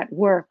promotion at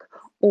work,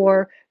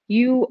 or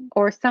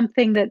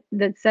something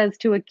that says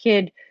to a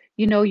kid,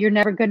 you're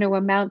never going to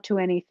amount to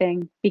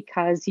anything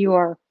because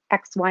you're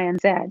X, Y, and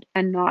Z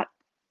and not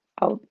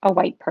a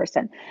white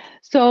person.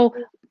 So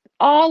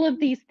all of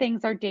these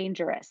things are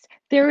dangerous.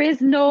 There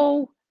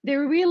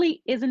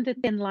really isn't a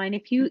thin line.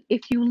 If you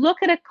look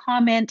at a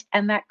comment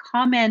and that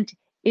comment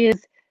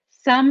is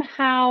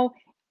somehow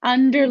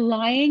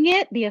underlying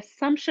it, the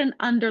assumption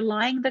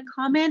underlying the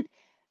comment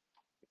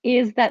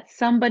is that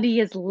somebody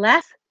is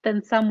less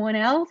than someone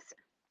else,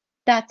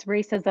 that's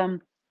racism,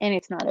 and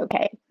it's not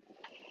okay.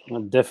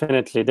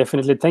 Definitely.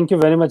 Thank you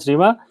very much,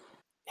 Rima.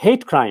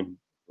 Hate crime.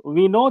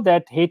 We know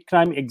that hate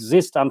crime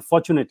exists,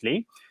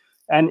 unfortunately,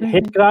 and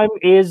hate crime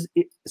is,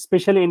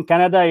 especially in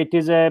Canada, it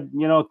is a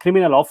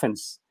criminal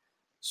offense.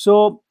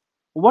 So,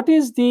 what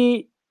is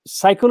the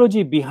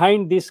psychology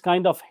behind this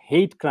kind of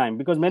hate crime?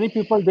 Because many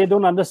people, they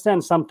don't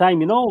understand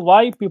sometimes,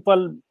 why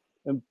people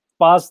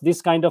pass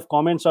this kind of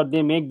comments or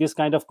they make this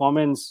kind of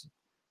comments.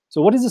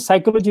 So, what is the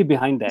psychology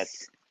behind that?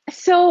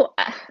 So,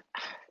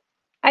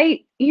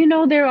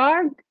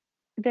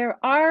 there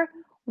are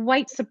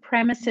white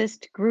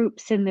supremacist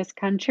groups in this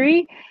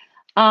country,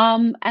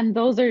 and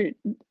those are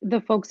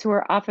the folks who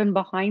are often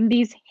behind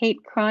these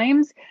hate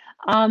crimes.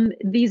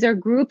 These are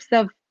groups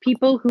of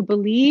people who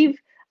believe,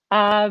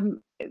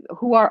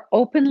 who are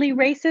openly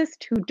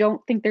racist, who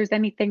don't think there's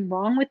anything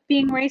wrong with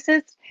being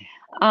racist,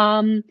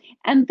 and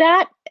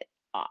that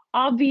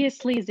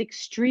obviously is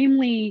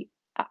extremely.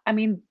 I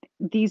mean,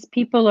 these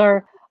people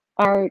are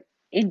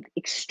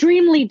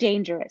extremely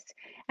dangerous.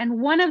 And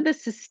one of the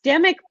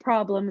systemic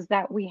problems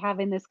that we have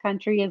in this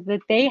country is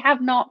that they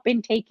have not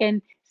been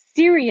taken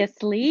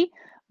seriously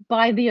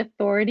by the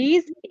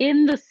authorities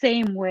in the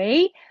same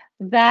way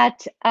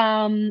that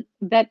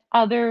that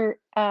other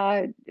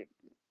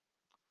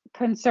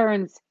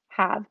concerns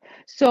have.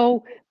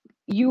 So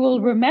you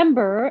will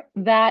remember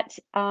that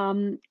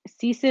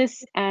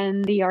CSIS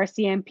and the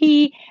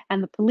RCMP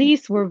and the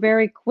police were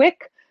very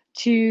quick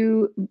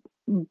to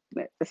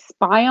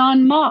spy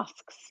on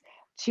mosques,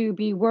 to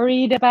be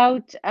worried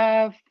about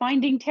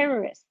finding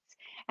terrorists.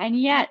 And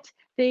yet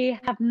they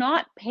have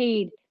not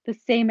paid the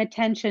same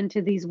attention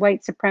to these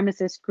white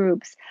supremacist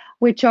groups,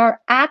 which are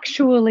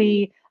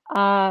actually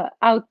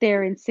out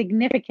there in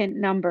significant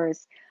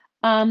numbers.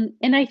 And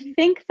I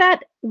think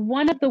that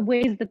one of the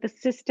ways that the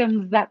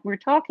systems that we're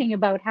talking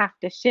about have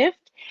to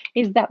shift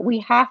is that we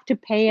have to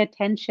pay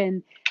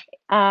attention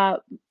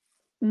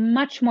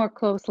much more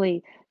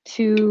closely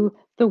to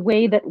the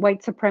way that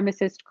white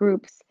supremacist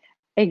groups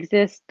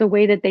exist, the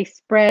way that they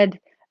spread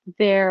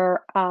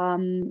their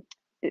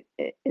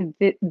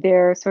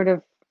sort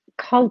of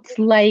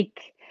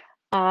cult-like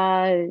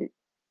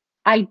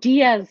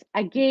ideas,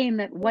 again,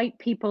 that white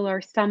people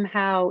are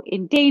somehow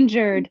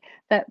endangered,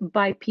 that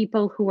by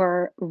people who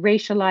are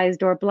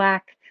racialized or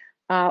Black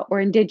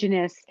or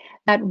Indigenous,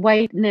 that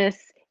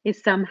whiteness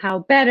is somehow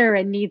better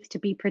and needs to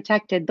be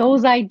protected.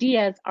 Those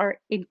ideas are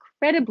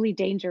incredibly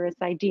dangerous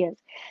ideas.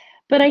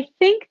 But I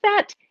think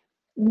that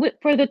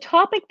for the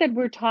topic that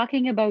we're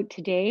talking about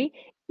today,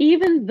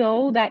 even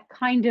though that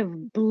kind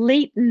of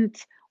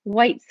blatant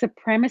white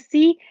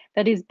supremacy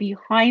that is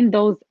behind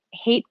those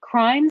hate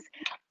crimes,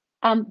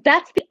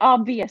 that's the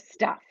obvious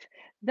stuff.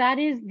 That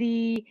is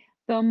the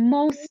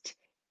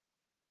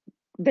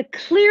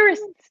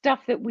clearest stuff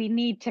that we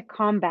need to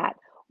combat.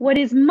 What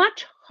is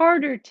much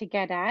harder to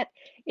get at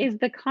is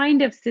the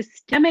kind of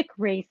systemic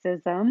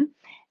racism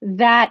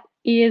that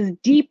is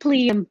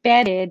deeply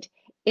embedded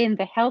in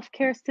the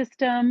healthcare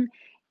system,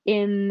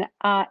 in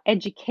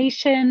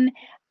education,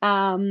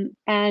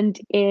 and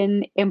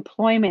in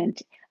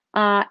employment,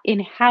 in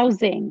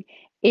housing,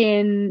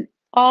 in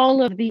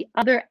all of the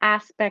other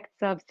aspects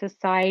of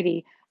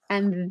society.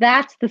 And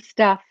that's the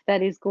stuff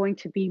that is going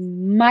to be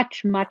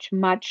much, much,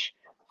 much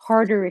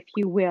harder, if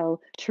you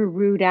will, to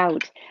root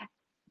out,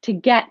 to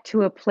get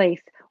to a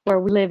place where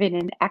we live in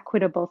an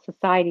equitable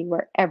society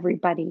where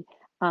everybody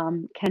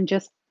can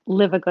just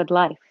live a good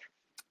life.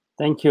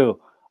 Thank you.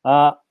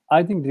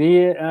 I think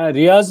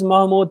Riaz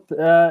Mahmood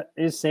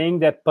is saying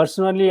that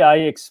personally I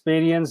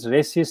experienced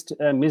racist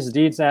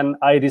misdeeds and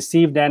I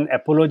received an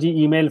apology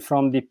email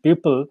from the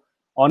people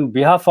on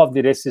behalf of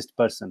the racist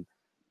person.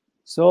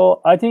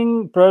 So I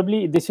think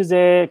probably this is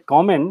a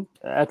comment.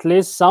 At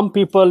least some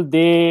people,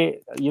 they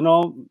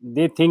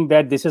think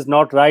that this is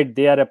not right.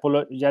 They are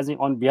apologizing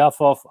on behalf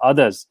of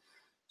others.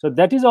 So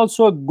that is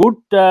also a good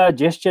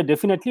gesture,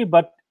 definitely.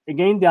 But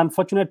again, the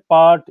unfortunate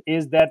part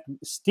is that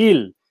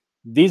still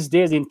these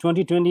days in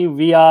 2020,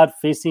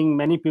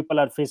 many people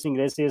are facing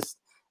racist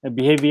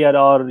behavior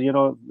or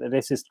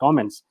racist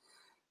comments.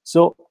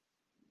 So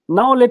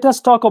now let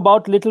us talk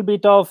about a little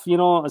bit of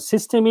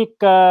systemic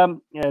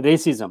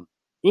racism.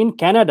 In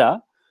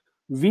Canada,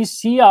 we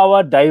see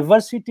our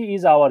diversity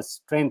is our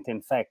strength,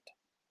 in fact.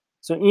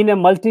 So in a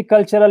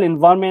multicultural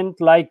environment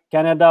like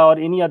Canada or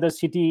any other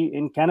city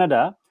in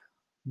Canada,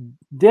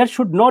 there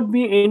should not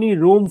be any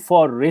room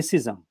for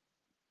racism.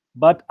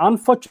 But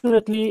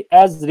unfortunately,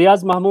 as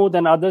Riaz Mahmood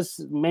and others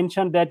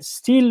mentioned, that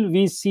still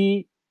we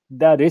see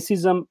the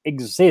racism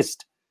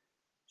exist.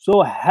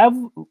 So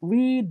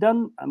we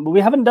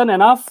haven't done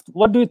enough?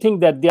 What do you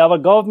think that our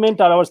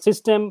government or our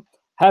system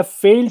have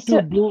failed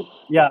to do?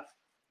 Yeah.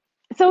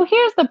 So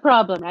here's the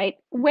problem, right?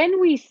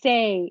 When we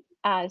say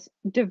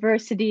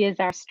diversity is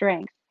our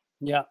strength,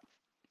 yeah,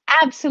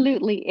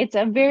 absolutely, it's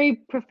a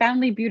very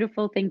profoundly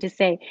beautiful thing to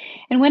say.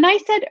 And when I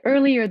said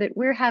earlier that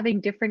we're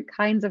having different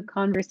kinds of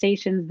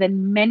conversations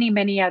than many,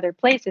 many other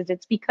places,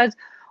 it's because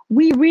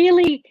we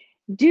really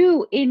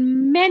do,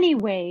 in many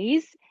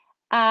ways,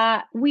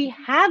 we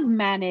have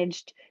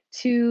managed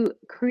to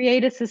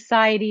create a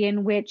society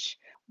in which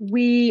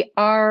we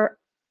are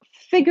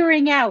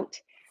figuring out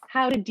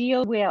how to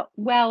deal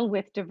well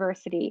with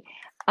diversity.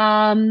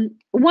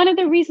 One of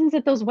the reasons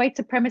that those white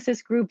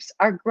supremacist groups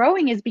are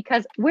growing is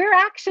because we're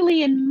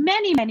actually, in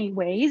many, many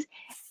ways,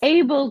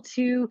 able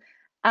to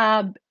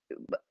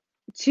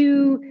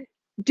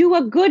do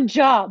a good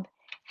job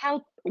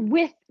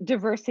with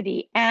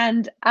diversity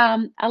and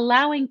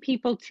allowing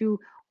people to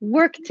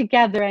work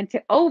together and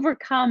to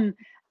overcome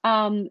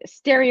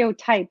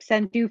stereotypes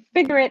and to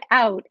figure it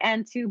out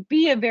and to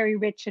be a very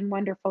rich and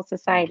wonderful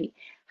society.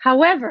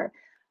 However,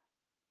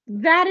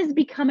 that has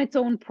become its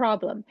own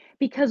problem,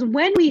 because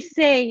when we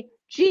say,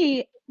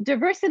 gee,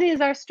 diversity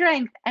is our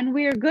strength and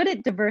we're good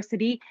at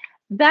diversity,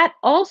 that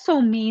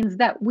also means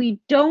that we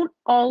don't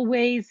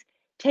always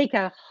take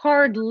a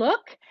hard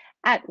look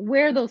at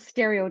where those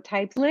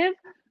stereotypes live,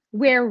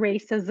 where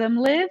racism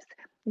lives,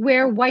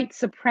 where white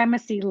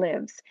supremacy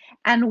lives,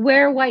 and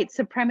where white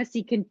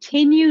supremacy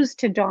continues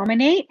to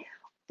dominate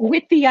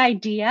with the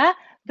idea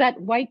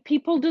that white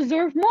people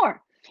deserve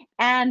more.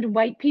 And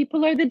white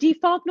people are the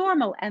default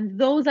normal. And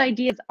those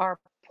ideas are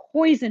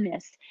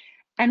poisonous.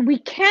 And we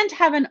can't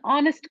have an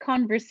honest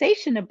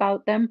conversation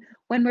about them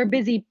when we're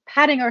busy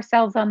patting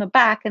ourselves on the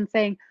back and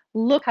saying,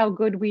 look how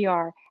good we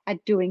are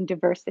at doing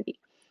diversity.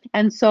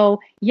 And so,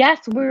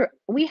 yes,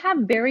 we have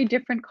very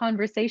different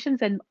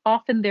conversations, and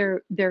often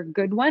they're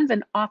good ones,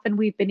 and often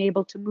we've been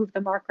able to move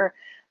the marker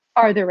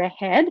farther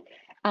ahead.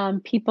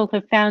 People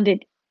have found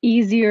it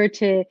easier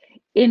to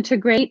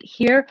integrate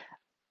here,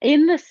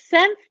 in the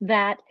sense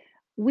that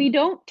we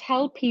don't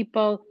tell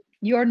people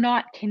you're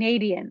not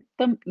Canadian.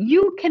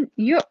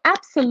 You're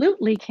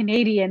absolutely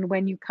Canadian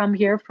when you come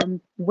here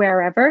from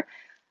wherever.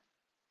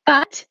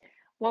 But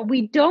what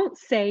we don't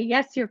say,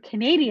 yes, you're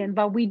Canadian,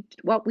 but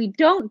what we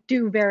don't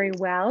do very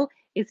well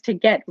is to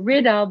get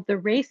rid of the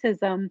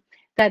racism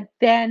that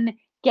then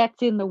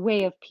gets in the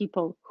way of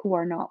people who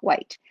are not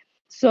white.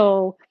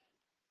 So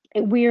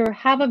we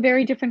have a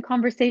very different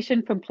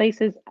conversation from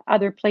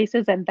other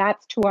places, and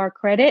that's to our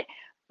credit.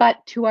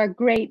 But to our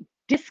great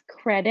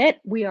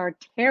discredit, we are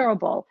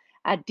terrible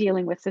at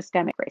dealing with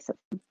systemic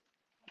racism.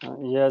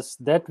 Yes,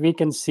 that we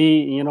can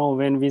see,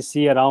 when we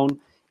see around.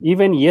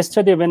 Even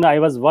yesterday, when I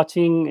was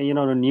watching,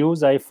 the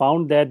news, I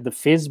found that the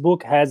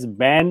Facebook has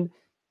banned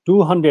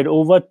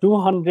over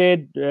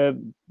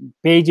 200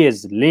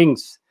 pages,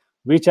 links,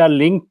 which are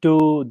linked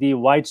to the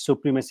white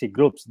supremacy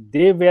groups.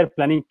 They were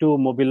planning to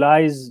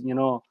mobilize,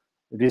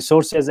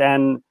 resources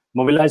and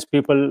mobilize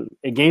people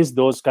against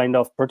those kind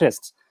of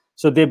protests.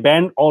 So they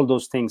banned all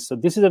those things. So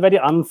this is a very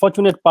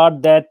unfortunate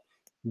part, that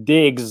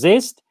they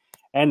exist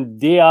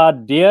and they are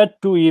there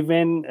to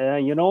even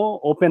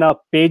open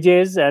up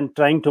pages and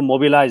trying to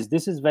mobilize.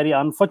 This is very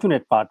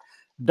unfortunate part.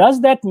 Does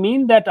that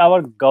mean that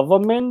our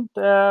government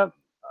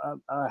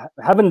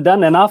haven't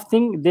done enough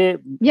thing?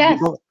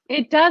 Yes,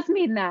 it does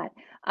mean that.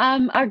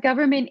 Our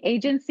government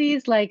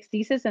agencies like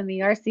CSIS and the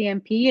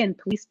RCMP and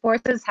police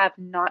forces have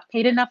not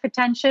paid enough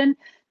attention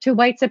to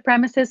white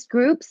supremacist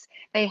groups.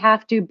 They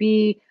have to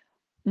be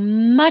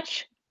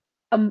much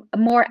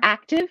more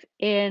active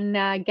in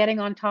getting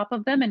on top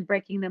of them and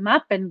breaking them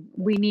up. And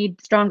we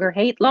need stronger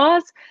hate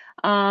laws.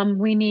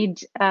 We need,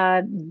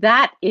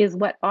 that is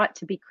what ought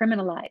to be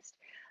criminalized.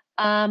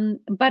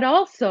 But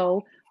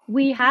also,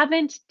 we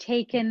haven't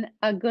taken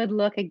a good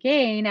look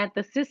again at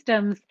the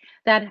systems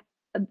that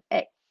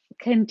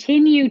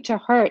continue to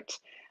hurt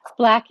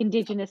Black,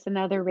 Indigenous, and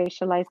other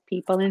racialized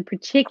people, and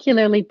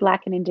particularly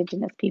Black and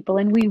Indigenous people.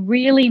 And we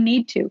really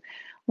need to.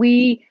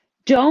 We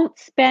don't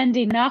spend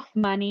enough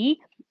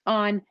money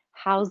on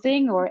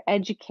housing or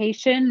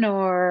education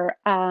or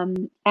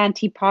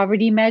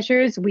anti-poverty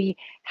measures. We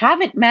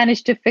haven't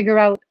managed to figure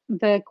out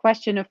the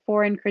question of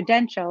foreign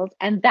credentials,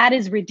 and that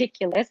is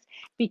ridiculous,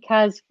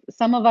 because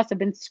some of us have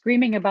been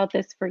screaming about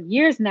this for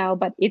years now,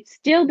 but it's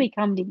still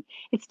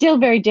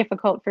very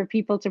difficult for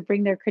people to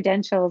bring their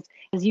credentials,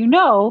 as you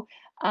know,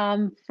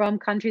 from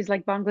countries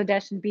like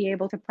Bangladesh and be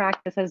able to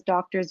practice as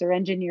doctors or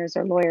engineers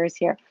or lawyers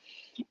here.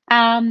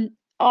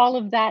 All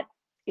of that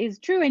is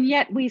true, and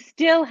yet we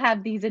still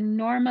have these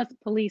enormous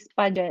police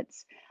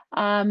budgets,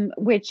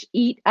 which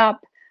eat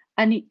up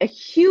a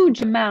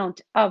huge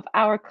amount of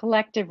our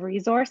collective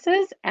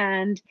resources,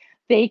 and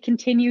they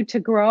continue to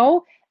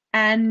grow,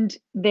 and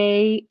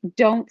they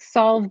don't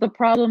solve the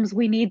problems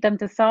we need them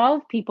to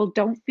solve. People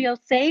don't feel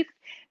safe.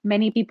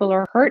 Many people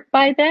are hurt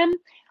by them.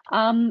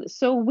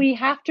 So we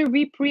have to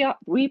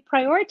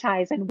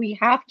reprioritize, and we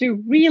have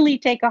to really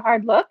take a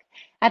hard look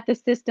at the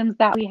systems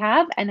that we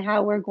have and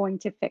how we're going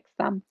to fix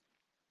them.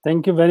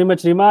 Thank you very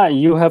much, Rima.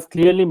 You have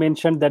clearly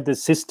mentioned that the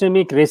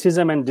systemic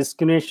racism and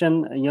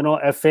discrimination,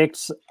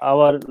 affects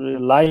our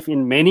life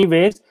in many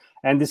ways.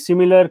 And the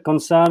similar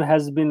concern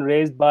has been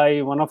raised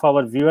by one of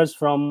our viewers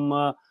from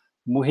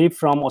Muhib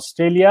from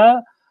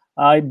Australia.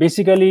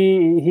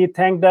 Basically, he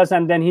thanked us,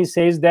 and then he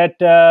says that,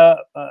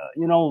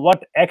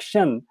 what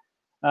action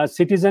a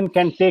citizen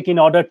can take in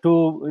order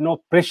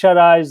to,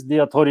 pressurize the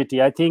authority.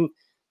 I think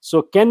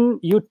so. Can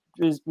you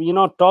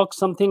talk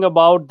something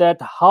about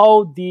that,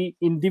 how the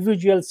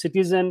individual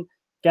citizen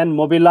can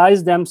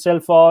mobilize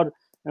themselves or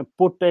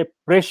put a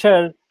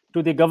pressure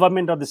to the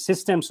government or the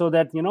system so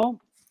that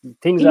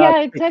things are.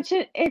 Yeah,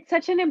 it's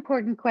such an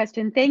important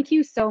question. Thank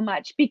you so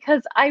much,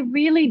 because I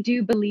really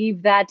do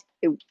believe that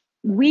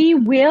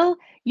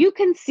you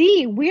can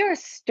see, we are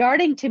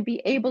starting to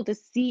be able to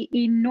see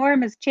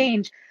enormous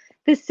change.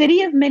 The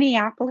city of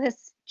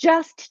Minneapolis,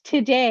 just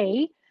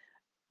today,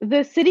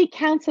 the city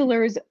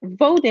councilors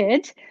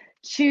voted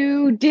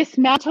to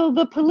dismantle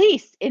the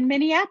police in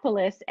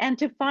Minneapolis and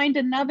to find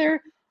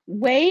another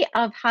way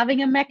of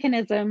having a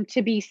mechanism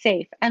to be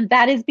safe. And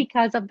that is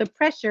because of the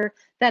pressure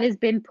that has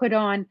been put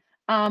on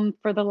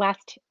for the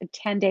last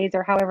 10 days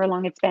or however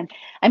long it's been.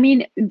 I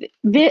mean,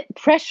 the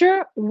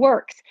pressure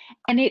works,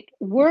 and it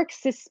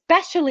works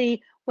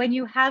especially when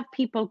you have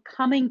people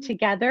coming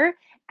together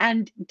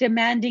and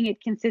demanding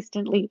it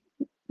consistently.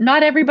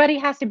 Not everybody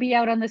has to be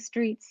out on the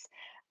streets,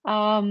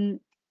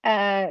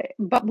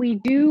 but we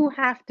do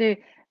have to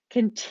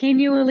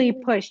continually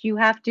push. You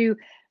have to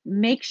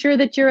make sure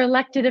that your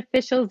elected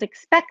officials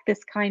expect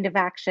this kind of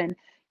action.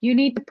 You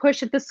need to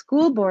push at the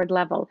school board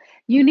level.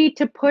 You need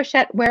to push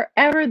at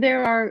wherever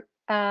there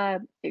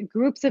are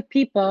groups of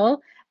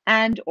people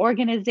and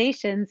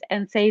organizations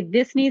and say,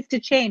 this needs to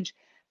change.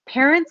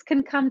 Parents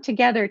can come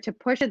together to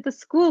push at the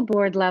school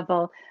board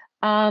level.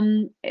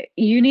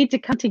 You need to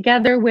come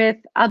together with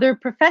other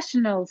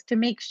professionals to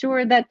make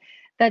sure that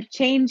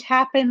change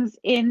happens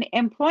in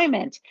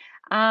employment.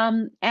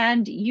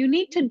 And you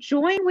need to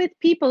join with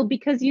people,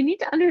 because you need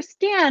to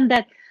understand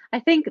that, I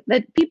think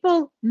that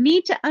people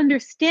need to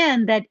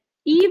understand that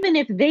even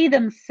if they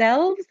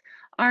themselves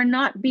are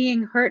not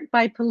being hurt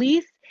by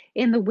police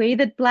in the way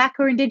that Black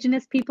or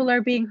Indigenous people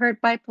are being hurt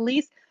by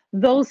police,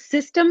 those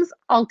systems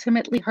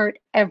ultimately hurt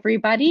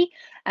everybody.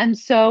 And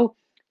so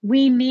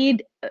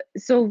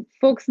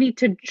folks need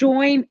to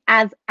join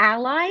as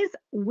allies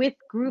with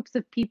groups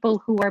of people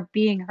who are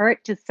being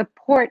hurt to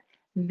support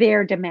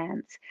their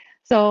demands.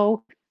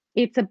 So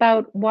it's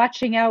about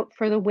watching out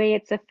for the way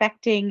it's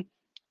affecting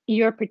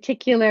your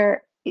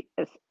particular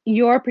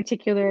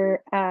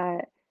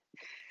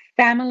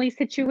family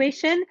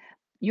situation,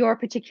 your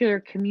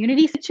particular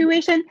community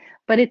situation,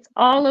 but it's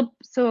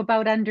also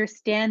about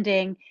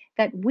understanding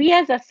that we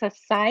as a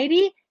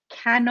society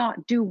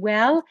cannot do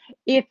well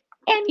if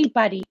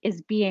anybody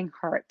is being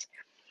hurt.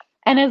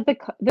 And as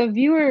the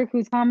viewer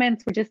whose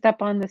comments were just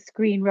up on the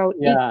screen wrote,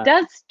 It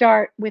does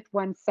start with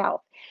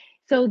oneself.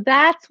 So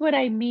that's what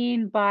I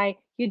mean by,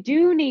 you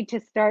do need to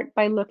start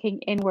by looking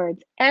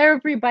inwards.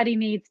 Everybody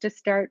needs to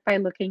start by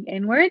looking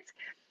inwards.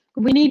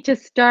 we need to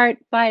start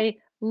by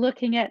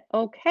looking at,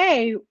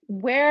 okay,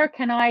 where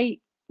can I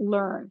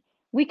learn?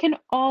 We can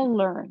all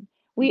learn.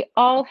 We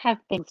all have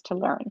things to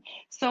learn.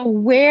 So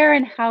where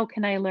and how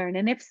can I learn?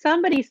 And if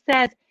somebody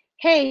says,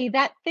 hey,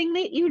 that thing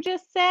that you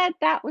just said,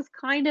 that was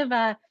kind of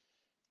a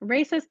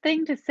racist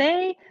thing to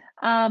say,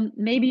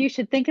 maybe you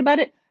should think about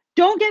it.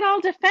 Don't get all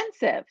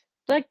defensive.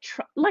 Like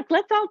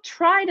let's all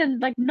try to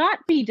like not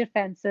be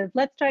defensive.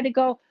 Let's try to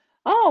go,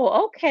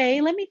 oh,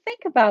 okay, let me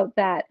think about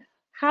that.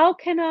 How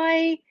can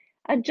I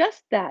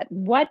adjust that?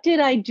 What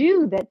did I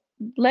do that?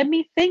 Let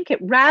me think it,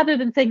 rather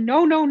than saying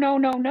no, no, no,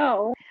 no,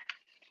 no.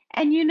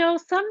 And you know,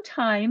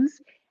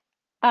 sometimes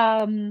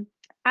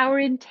our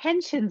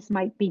intentions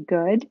might be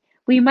good.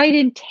 We might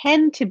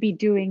intend to be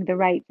doing the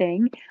right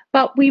thing,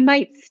 but we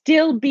might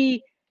still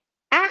be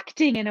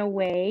acting in a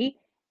way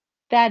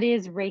that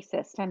is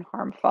racist and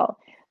harmful.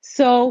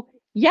 So,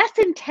 yes,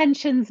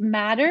 intentions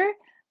matter,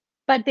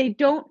 but they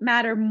don't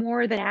matter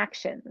more than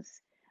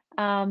actions.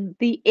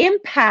 The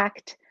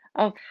impact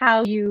of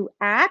how you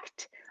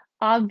act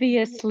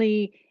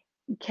obviously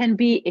can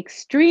be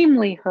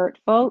extremely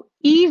hurtful,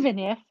 even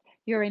if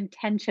your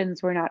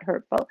intentions were not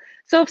hurtful.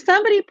 So if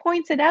somebody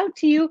points it out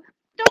to you,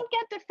 don't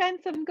get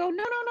defensive and go, no,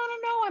 no, no, no,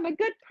 no, I'm a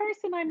good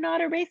person, I'm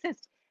not a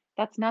racist.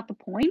 That's not the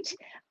point.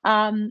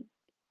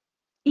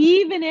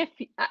 Even if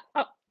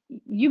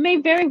you may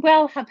very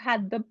well have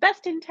had the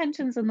best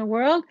intentions in the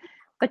world,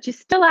 but you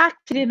still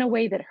acted in a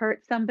way that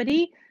hurt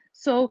somebody.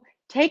 So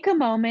take a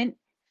moment,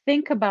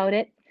 think about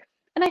it.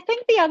 And I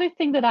think the other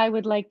thing that I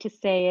would like to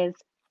say is,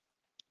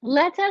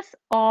 let us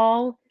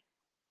all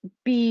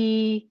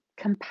be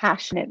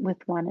compassionate with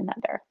one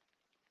another.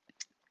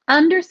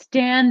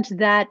 Understand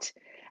that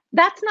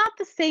that's not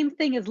the same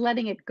thing as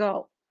letting it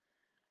go,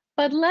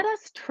 but let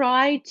us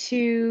try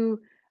to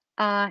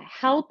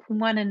help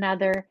one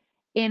another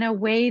in a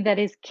way that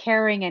is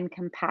caring and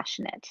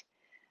compassionate.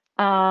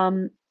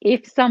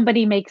 If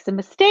somebody makes a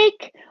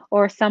mistake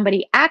or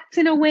somebody acts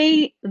in a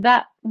way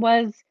that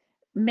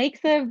makes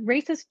a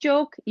racist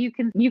joke, you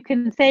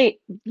can say,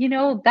 you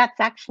know,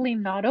 that's actually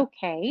not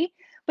okay,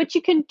 but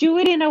you can do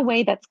it in a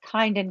way that's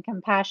kind and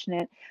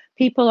compassionate.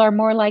 People are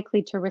more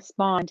likely to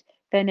respond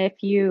than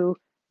if you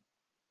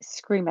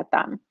scream at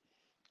them.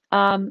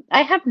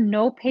 I have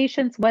no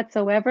patience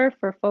whatsoever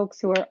for folks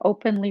who are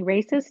openly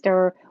racist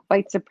or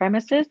white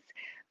supremacists,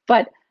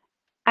 but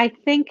I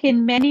think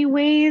in many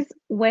ways,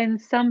 when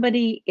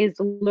somebody is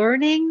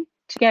learning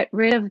to get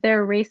rid of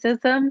their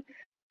racism,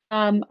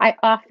 I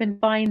often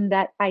find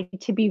that I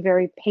need to be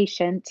very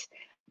patient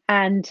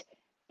and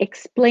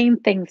explain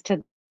things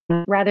to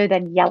them rather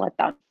than yell at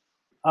them.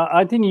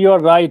 I think you're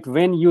right.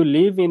 When you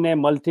live in a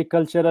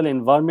multicultural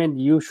environment,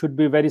 you should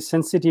be very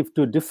sensitive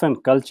to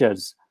different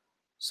cultures.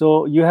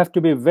 So you have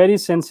to be very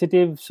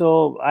sensitive.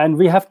 So, and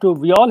we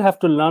all have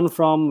to learn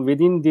from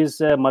within this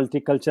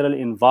multicultural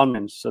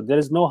environment. So there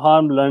is no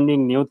harm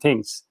learning new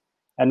things.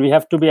 And we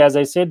have to be, as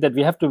I said, that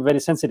we have to be very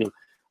sensitive.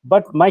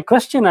 But my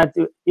question,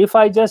 if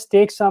I just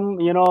take some,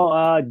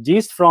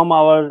 gist from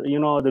our,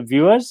 the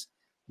viewers,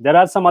 there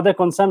are some other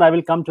concern. I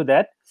will come to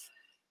that.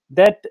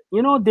 That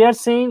they are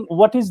saying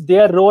what is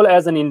their role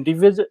as an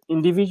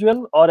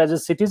individual or as a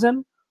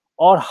citizen,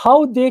 or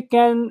how they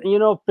can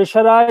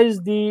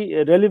pressurize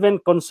the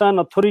relevant concerned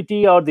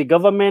authority or the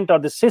government or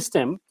the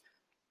system.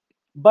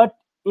 But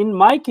in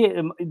my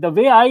case, the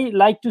way I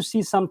like to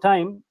see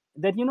sometime,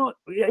 that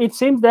it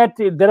seems that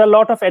there are a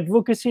lot of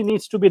advocacy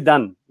needs to be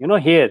done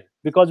here,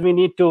 because we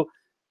need to.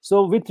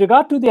 So with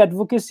regard to the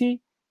advocacy,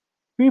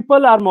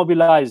 people are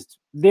mobilized.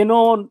 They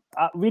know,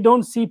 we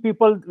don't see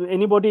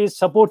anybody is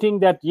supporting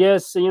that,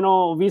 yes,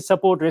 we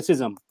support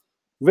racism.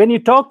 When you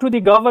talk to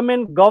the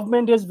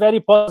government is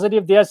very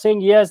positive. They are saying,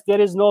 yes, there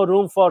is no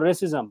room for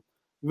racism.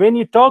 When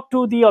you talk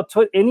to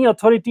any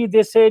authority,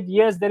 they said,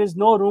 yes, there is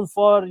no room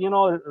for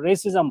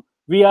racism.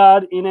 We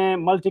are in a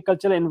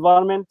multicultural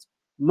environment,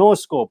 no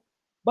scope.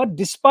 But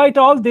despite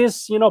all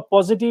this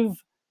positive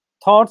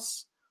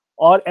thoughts,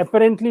 or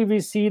apparently we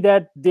see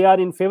that they are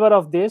in favor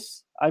of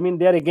this, I mean,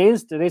 they are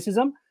against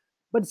racism,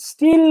 but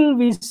still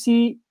we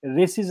see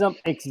racism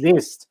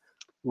exist.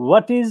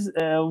 What do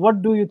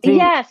you think?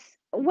 Yes,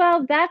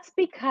 well, that's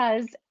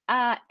because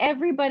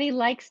everybody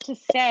likes to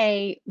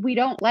say we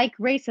don't like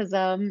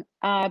racism.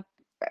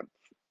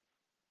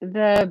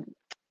 The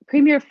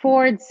Premier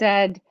Ford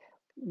said,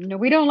 no,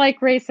 we don't like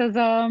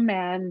racism,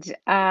 and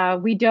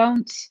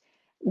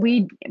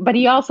but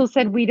he also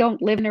said we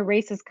don't live in a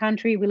racist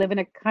country. We live in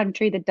a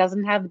country that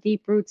doesn't have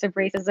deep roots of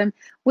racism,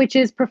 which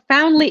is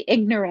profoundly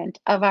ignorant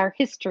of our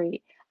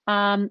history.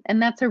 And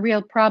that's a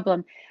real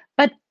problem.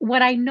 But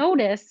what I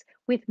notice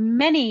with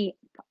many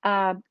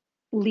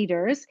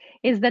leaders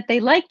is that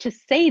they like to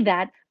say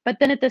that, but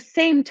then at the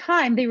same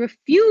time, they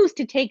refuse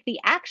to take the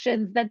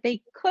actions that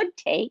they could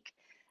take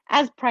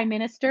as prime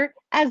minister,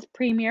 as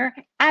premier,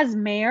 as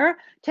mayor,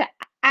 to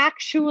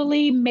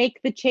actually make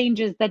the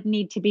changes that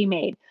need to be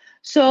made.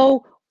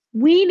 So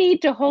we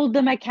need to hold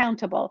them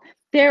accountable.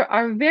 There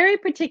are very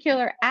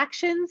particular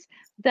actions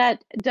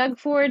that Doug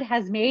Ford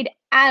has made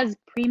as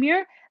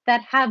premier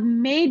that have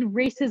made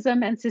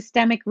racism and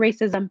systemic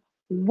racism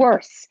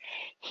worse.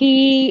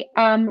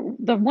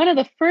 One of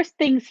the first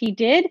things he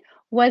did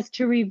was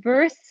to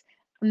reverse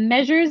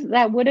measures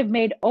that would have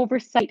made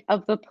oversight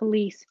of the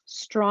police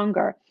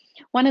stronger.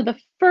 One of the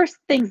first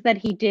things that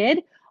he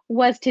did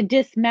was to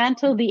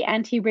dismantle the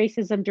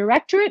Anti-Racism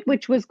Directorate,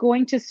 which was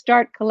going to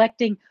start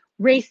collecting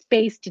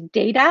race-based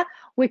data,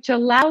 which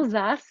allows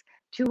us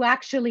to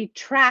actually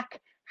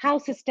track how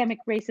systemic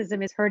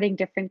racism is hurting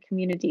different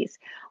communities.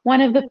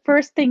 One of the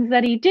first things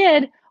that he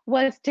did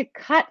was to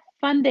cut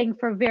funding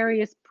for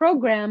various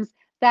programs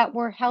that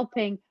were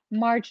helping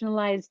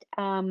marginalized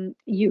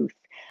youth.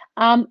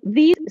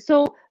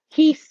 So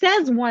he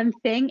says one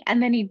thing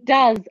and then he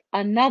does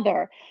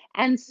another.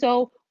 And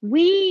so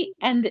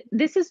and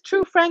this is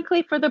true,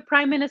 frankly, for the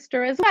Prime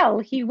Minister as well.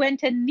 He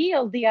went and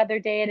kneeled the other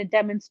day at a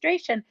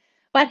demonstration,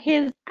 but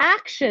his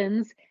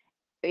actions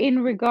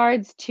in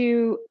regards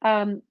to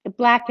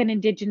Black and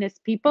Indigenous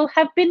people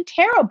have been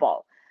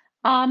terrible.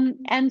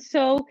 And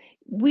so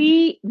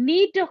we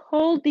need to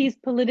hold these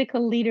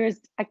political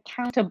leaders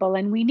accountable,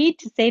 and we need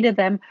to say to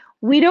them,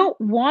 we don't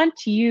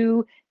want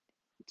you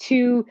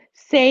to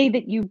say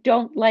that you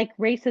don't like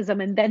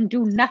racism and then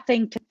do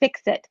nothing to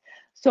fix it.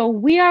 So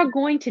we are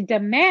going to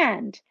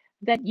demand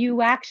that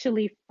you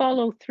actually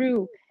follow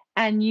through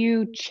and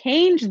you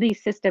change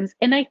these systems.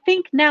 And I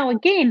think now,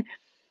 again,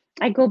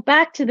 I go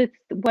back to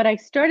what I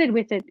started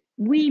with it.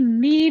 We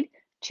need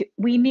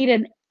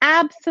an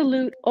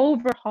absolute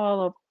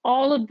overhaul of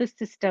all of the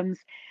systems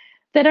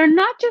that are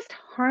not just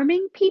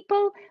harming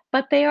people,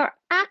 but they are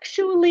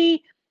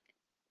actually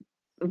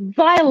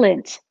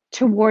violent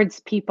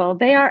towards people.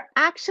 They are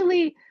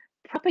actually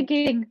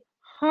propagating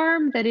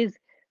harm that is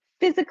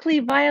physically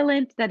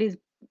violent, that is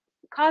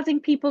causing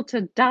people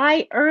to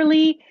die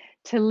early,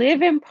 to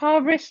live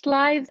impoverished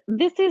lives.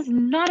 This is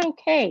not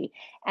okay.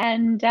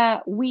 And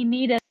we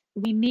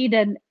need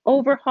an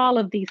overhaul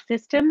of these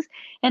systems.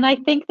 And I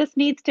think this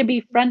needs to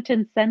be front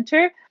and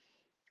center.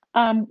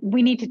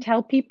 We need to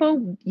tell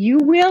people, you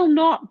will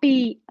not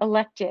be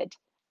elected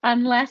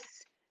unless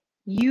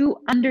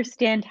you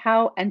understand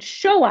how and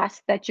show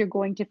us that you're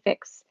going to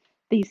fix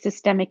these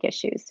systemic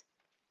issues.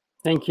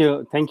 Thank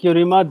you,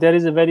 Rima. There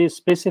is a very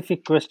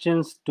specific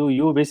questions to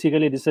you.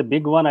 Basically, this is a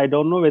big one. I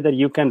don't know whether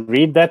you can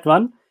read that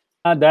one.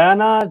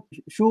 Diana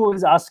Shu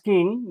is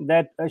asking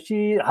that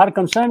her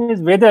concern is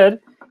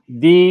whether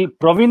the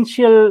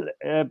provincial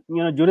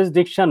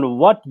jurisdiction,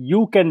 what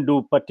you can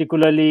do,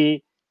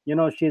 particularly,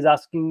 she's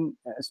asking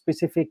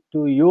specific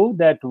to you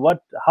that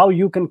how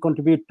you can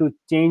contribute to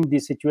change the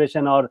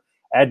situation or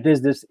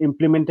address this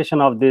implementation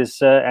of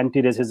this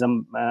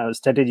anti-racism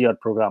strategy or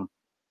program.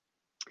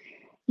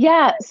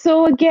 Yeah,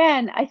 so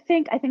again, I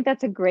think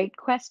that's a great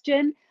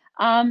question.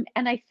 And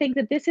I think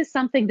that this is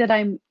something that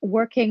I'm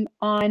working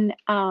on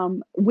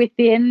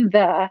within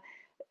the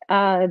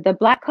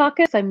Black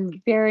Caucus.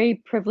 I'm very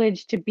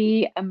privileged to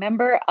be a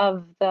member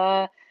of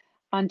the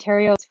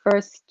Ontario's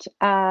first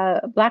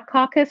Black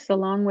Caucus,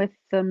 along with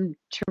some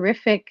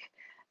terrific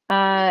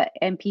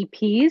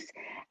MPPs.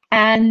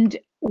 And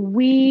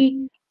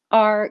we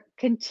are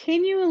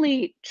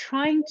continually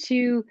trying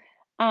to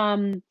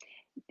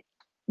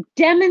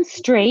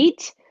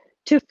demonstrate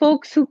to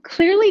folks who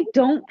clearly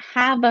don't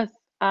have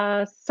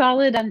a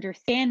solid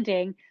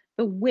understanding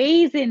the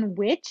ways in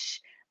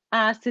which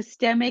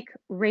systemic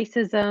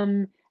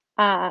racism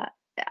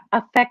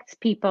affects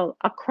people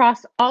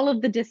across all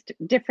of the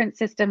different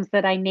systems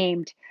that I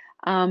named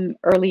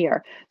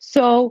earlier.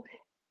 So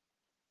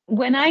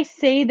when I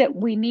say that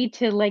we need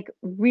to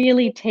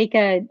really take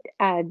a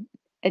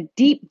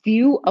deep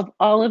view of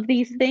all of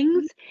these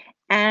things,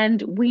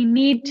 and we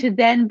need to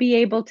then be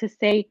able to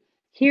say,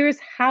 here's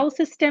how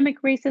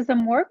systemic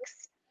racism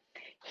works.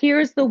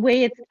 Here's the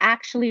way it's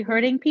actually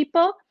hurting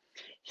people.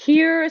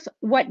 Here's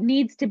what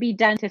needs to be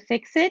done to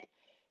fix it.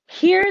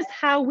 Here's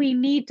how we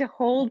need to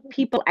hold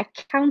people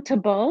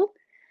accountable.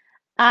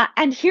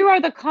 And here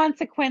are the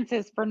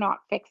consequences for not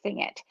fixing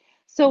it.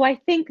 So I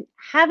think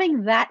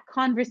having that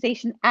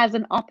conversation as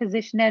an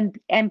opposition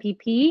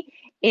MPP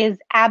is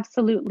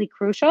absolutely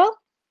crucial.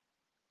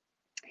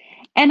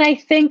 And I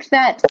think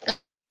that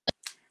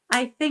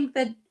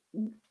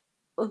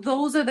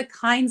those are the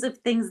kinds of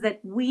things that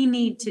we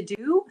need to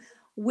do,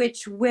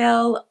 which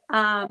will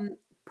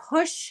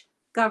push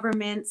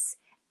governments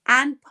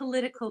and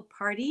political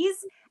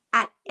parties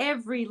at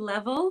every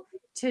level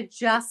to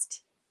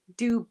just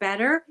do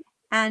better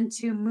and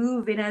to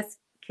move in a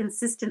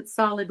consistent,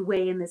 solid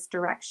way in this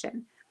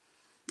direction.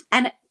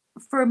 And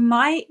from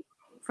my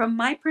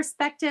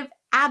perspective,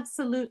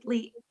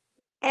 absolutely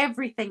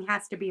everything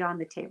has to be on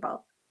the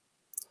table.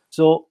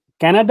 So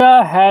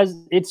Canada has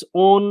its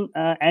own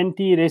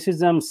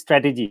anti-racism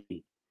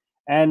strategy.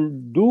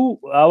 And do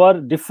our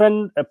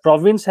different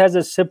province has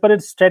a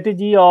separate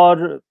strategy,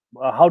 or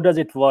how does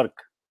it work?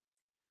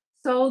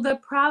 So the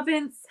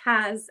province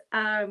has,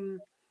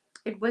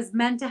 it was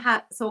meant to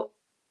have, so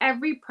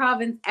every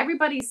province,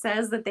 everybody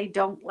says that they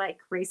don't like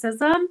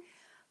racism,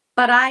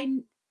 but I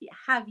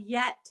have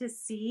yet to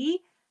see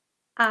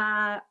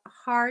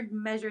hard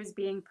measures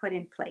being put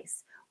in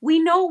place. We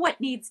know what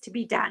needs to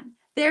be done.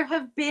 There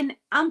have been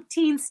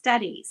umpteen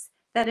studies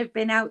that have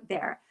been out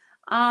there,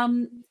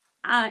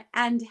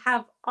 and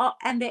have all,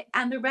 and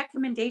the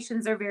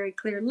recommendations are very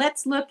clear.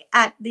 Let's look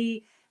at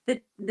the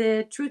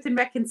Truth and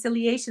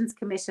Reconciliations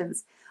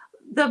Commissions.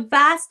 The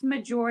vast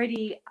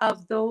majority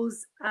of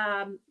those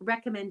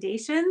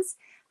recommendations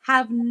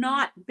have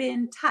not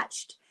been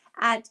touched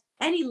at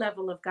any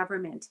level of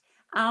government.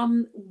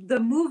 The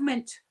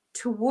movement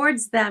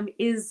towards them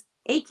is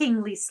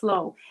achingly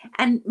slow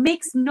and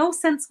makes no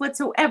sense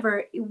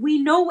whatsoever. We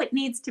know what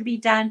needs to be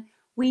done.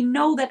 We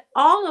know that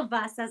all of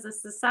us as a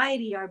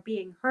society are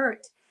being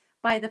hurt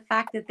by the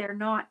fact that they're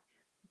not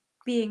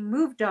being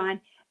moved on.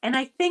 And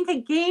I think,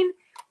 again,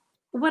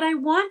 what I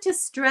want to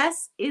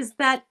stress is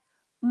that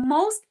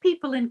most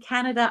people in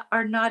Canada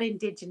are not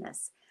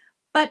Indigenous,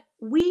 but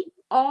we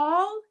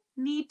all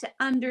need to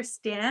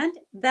understand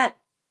that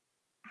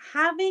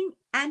having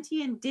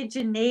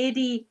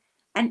anti-Indigeneity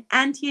and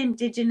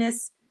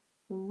anti-Indigenous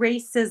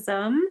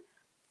racism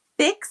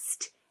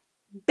fixed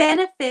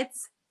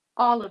benefits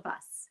all of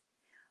us.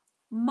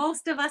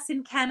 Most of us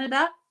in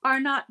Canada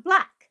are not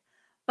Black,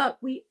 but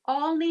we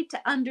all need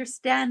to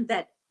understand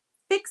that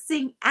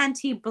fixing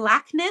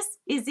anti-Blackness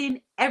is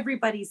in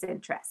everybody's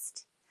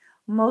interest.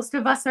 Most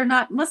of us are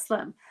not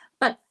Muslim,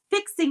 but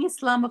fixing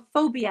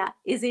Islamophobia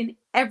is in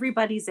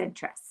everybody's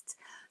interest.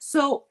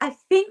 So I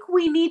think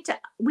we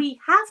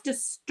have to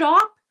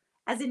stop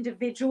as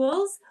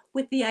individuals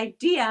with the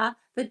idea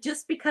that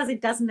just because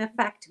it doesn't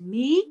affect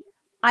me,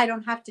 I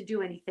don't have to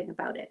do anything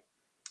about it.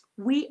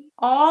 We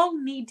all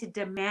need to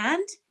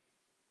demand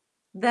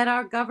that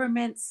our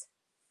governments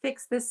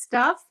fix this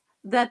stuff,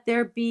 that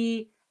there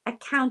be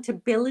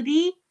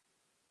accountability,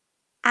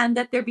 and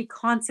that there be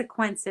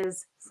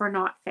consequences for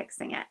not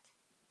fixing it.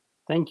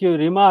 Thank you,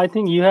 Rima. I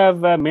think you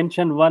have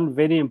mentioned one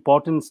very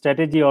important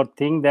strategy or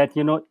thing that,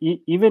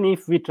 even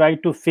if we try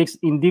to fix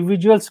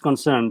individuals'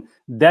 concern,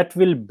 that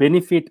will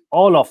benefit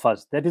all of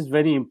us. That is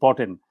very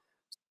important.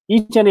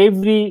 Each and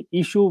every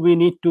issue, we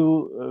need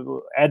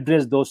to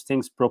address those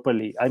things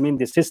properly. I mean,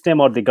 the system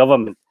or the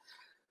government.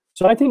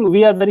 So I think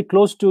we are very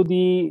close to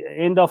the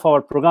end of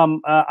our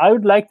program. I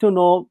would like to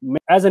know,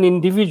 as an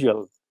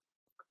individual,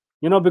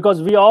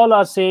 because we all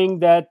are saying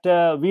that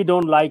we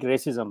don't like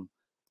racism.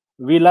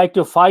 We like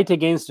to fight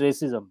against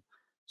racism.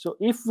 So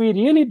if we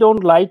really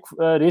don't like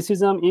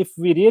racism, if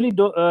we really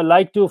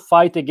like to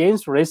fight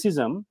against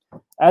racism,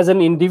 as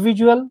an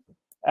individual,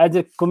 as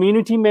a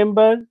community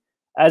member,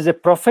 as a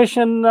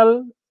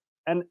professional,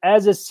 and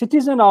as a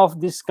citizen of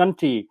this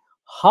country,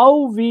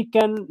 how we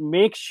can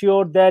make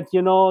sure that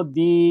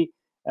the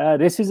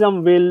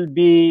racism will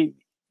be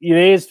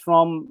erased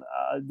from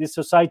the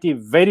society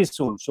very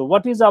soon. So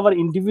what is our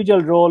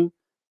individual role,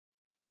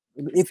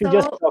 if you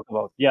just talk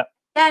about? Yeah.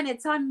 And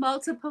it's on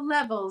multiple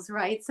levels,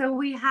 right? So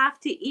we have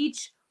to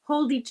each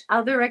hold each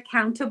other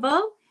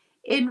accountable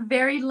in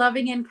very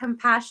loving and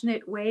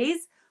compassionate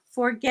ways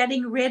for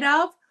getting rid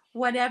of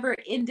whatever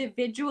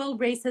individual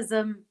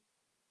racism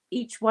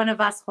each one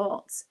of us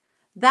holds.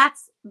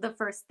 That's the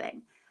first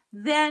thing.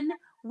 Then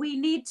we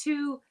need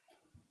to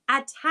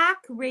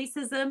attack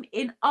racism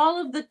in all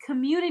of the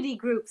community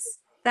groups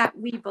that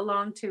we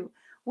belong to,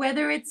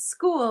 whether it's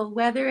school,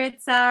 whether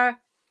it's our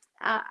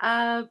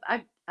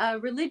a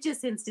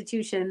religious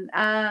institution,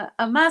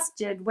 a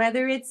masjid,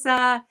 whether it's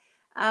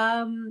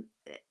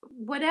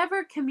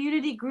whatever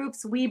community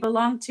groups we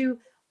belong to,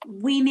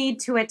 we need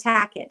to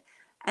attack it.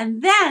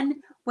 And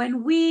then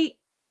when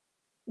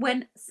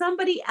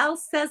somebody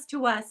else says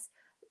to us,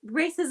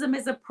 racism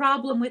is a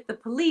problem with the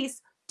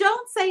police,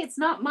 don't say it's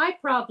not my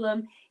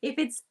problem. If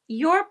it's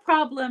your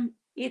problem,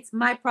 it's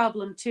my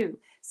problem too.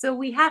 So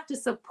we have to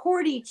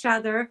support each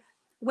other,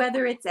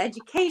 whether it's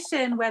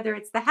education, whether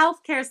it's the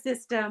healthcare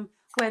system,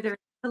 whether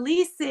it's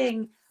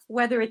policing,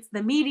 whether it's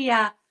the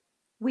media.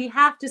 We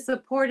have to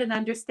support and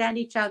understand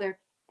each other,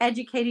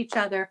 educate each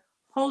other,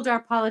 hold our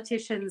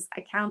politicians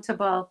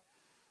accountable,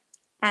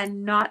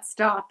 and not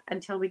stop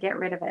until we get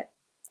rid of it.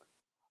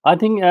 I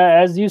think,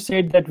 as you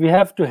said, that we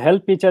have to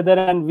help each other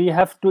and we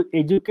have to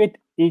educate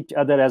each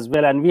other as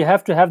well. And we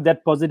have to have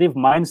that positive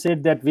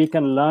mindset that we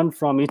can learn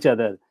from each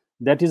other.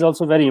 That is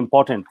also very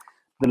important.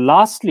 Then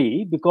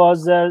lastly,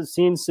 because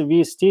since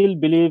we still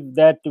believe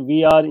that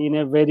we are in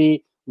a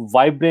very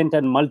vibrant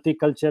and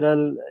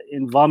multicultural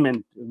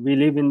environment, we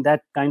live in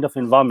that kind of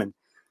environment.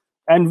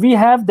 And we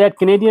have that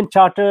Canadian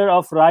Charter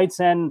of Rights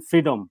and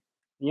Freedom,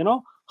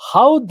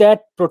 how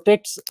that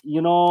protects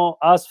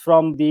us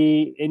from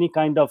any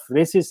kind of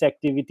racist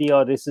activity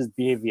or racist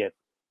behavior.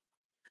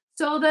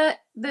 So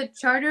the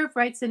Charter of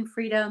Rights and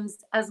Freedoms,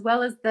 as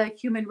well as the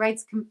Human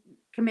Rights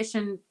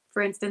Commission,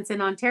 for instance,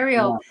 in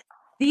Ontario,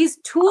 these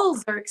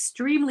tools are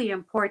extremely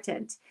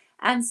important.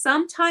 And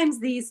sometimes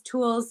these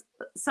tools,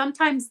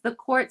 sometimes the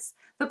courts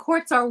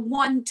are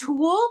one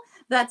tool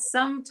that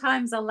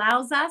sometimes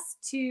allows us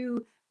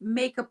to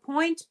make a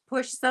point,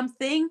 push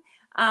something,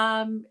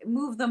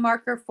 move the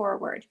marker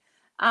forward.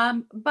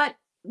 But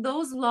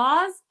those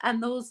laws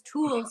and those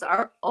tools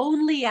are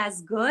only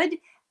as good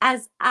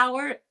as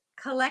our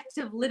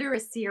collective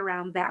literacy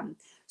around them.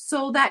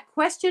 So that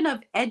question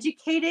of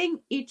educating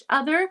each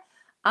other,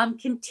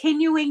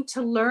 continuing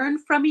to learn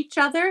from each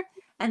other,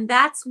 and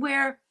that's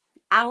where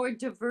our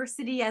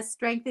diversity as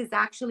strength is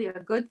actually a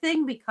good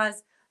thing,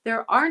 because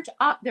there are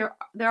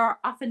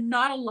often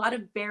not a lot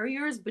of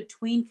barriers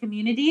between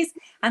communities,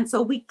 and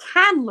so we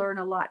can learn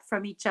a lot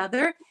from each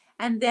other,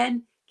 and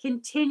then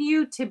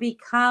continue to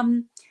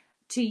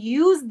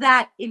use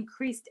that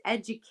increased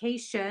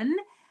education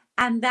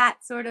and that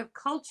sort of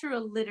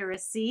cultural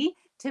literacy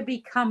to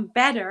become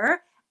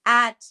better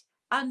at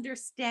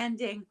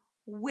understanding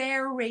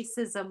where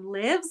racism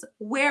lives,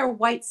 where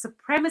white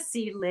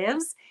supremacy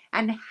lives,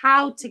 and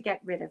how to get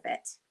rid of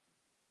it.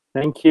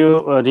 Thank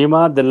you,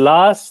 Rima. The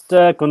last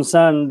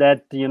concern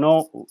that,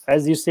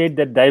 as you said,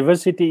 that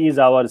diversity is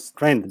our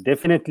strength.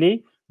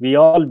 Definitely, we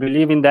all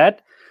believe in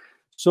that.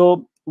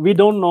 So we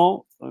don't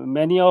know,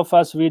 many of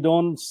us, we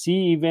don't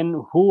see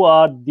even who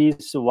are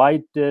these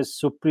white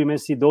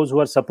supremacy, those who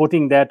are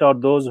supporting that or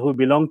those who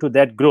belong to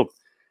that group.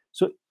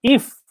 So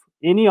if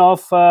any of,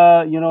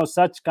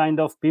 such kind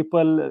of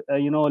people,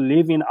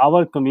 live in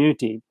our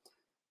community,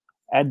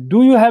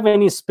 do you have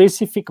any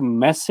specific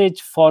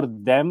message for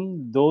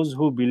them, those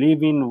who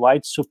believe in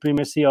white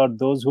supremacy or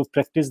those who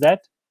practice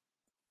that?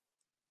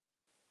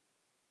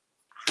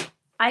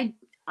 I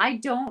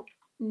don't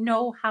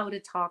know how to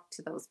talk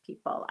to those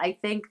people. I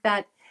think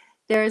that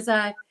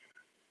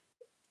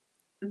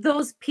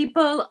those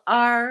people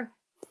are,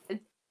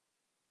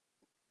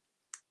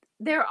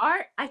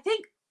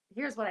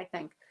 here's what I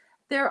think.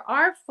 There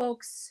are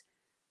folks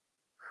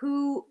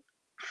who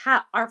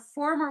are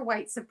former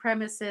white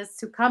supremacists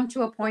who come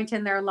to a point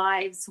in their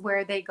lives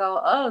where they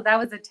go, oh, that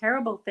was a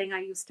terrible thing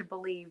I used to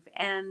believe,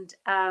 and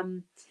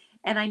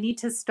I need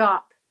to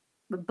stop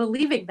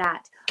believing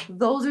that.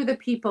 Those are the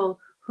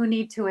people who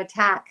need to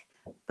attack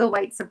the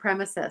white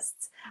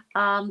supremacists.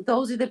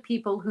 Those are the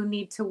people who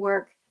need to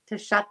work to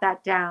shut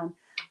that down.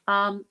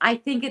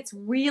 I think it's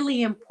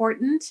really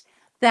important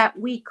that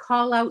we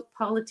call out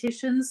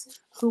politicians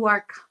who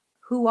are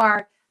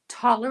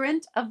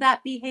tolerant of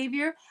that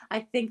behavior. I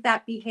think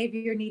that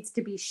behavior needs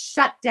to be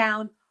shut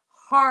down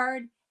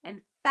hard and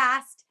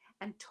fast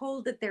and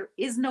told that there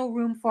is no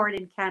room for it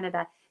in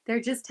Canada. There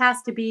just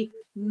has to be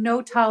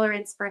no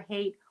tolerance for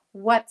hate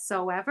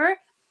whatsoever.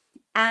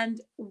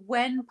 And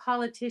when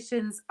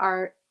politicians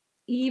are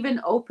even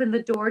open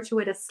the door to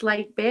it a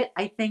slight bit,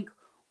 I think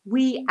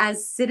we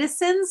as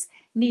citizens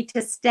need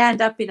to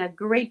stand up in a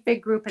great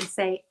big group and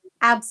say,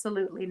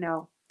 absolutely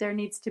no.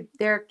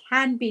 There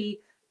can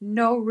be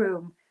no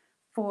room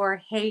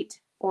for hate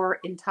or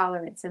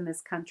intolerance in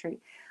this country.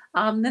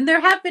 And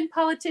there have been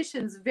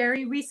politicians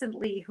very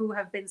recently who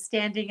have been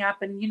standing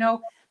up, and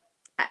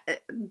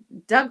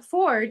Doug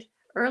Ford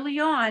early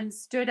on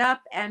stood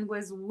up and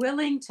was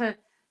willing to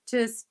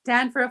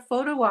stand for a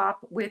photo op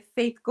with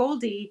Faith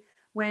Goldie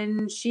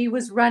when she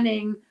was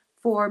running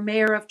for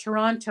mayor of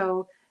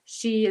Toronto.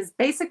 She is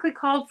basically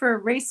called for a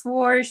race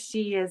war.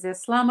 She is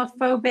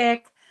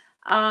Islamophobic.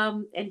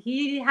 And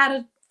he had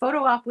a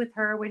photo op with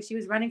her when she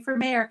was running for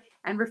mayor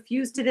and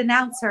refused to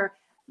denounce her.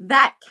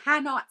 That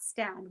cannot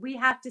stand. We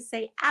have to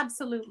say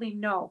absolutely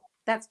no.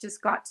 That's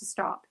just got to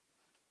stop.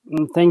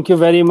 Thank you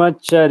very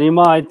much,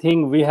 Rima. I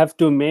think we have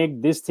to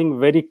make this thing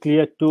very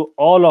clear to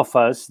all of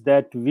us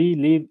that we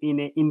live in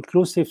an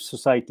inclusive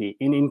society.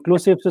 In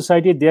inclusive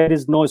society, there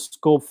is no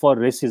scope for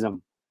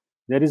racism.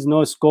 There is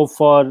no scope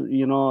for,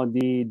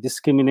 the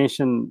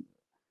discrimination.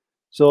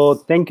 So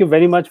thank you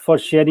very much for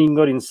sharing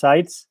your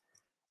insights.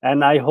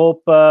 And I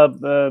hope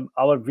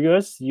our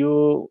viewers,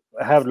 you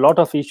have a lot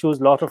of issues,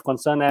 a lot of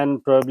concern,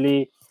 and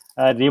probably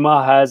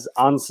Rima has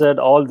answered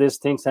all these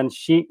things, and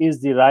she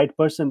is the right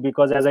person,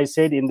 because as I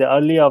said in the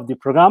earlier of the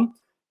program,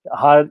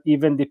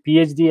 even the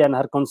PhD and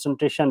her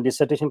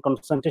dissertation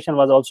concentration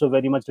was also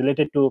very much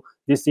related to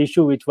this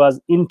issue, which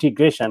was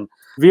integration.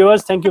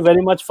 Viewers, thank you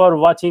very much for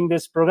watching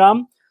this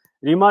program.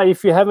 Rima,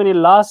 if you have any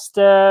last,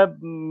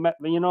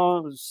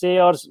 say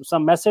or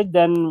some message,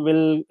 then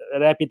we'll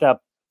wrap it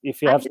up.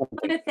 If you have something.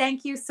 I want to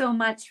thank you so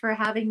much for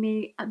having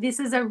me. This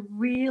is a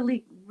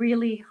really,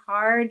 really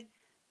hard,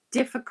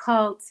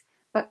 difficult,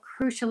 but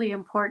crucially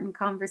important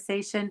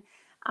conversation.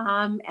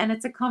 And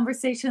it's a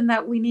conversation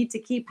that we need to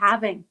keep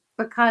having,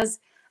 because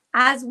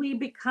as we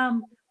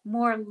become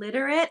more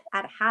literate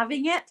at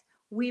having it,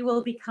 we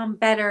will become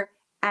better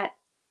at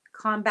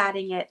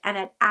combating it and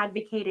at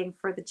advocating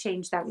for the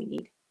change that we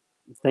need.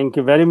 Thank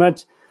you very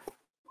much.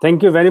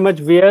 Thank you very much,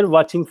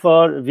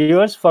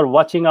 viewers, for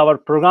watching our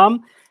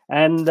program.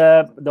 And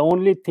the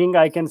only thing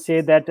I can say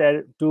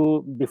that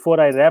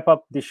before I wrap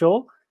up the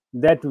show,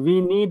 that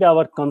we need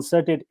our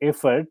concerted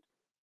effort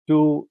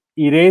to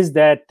erase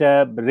that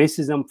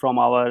racism from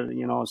our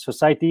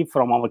society,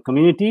 from our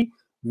community.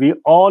 We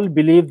all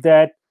believe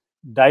that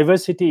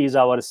diversity is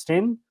our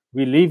strength.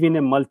 We live in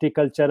a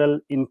multicultural,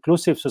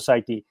 inclusive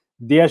society.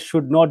 There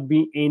should not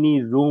be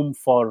any room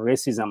for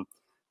racism.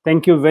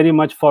 Thank you very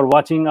much for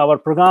watching our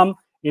program.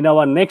 In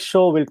our next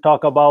show, we'll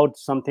talk about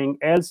something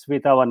else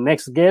with our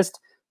next guest.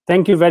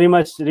 Thank you very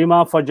much,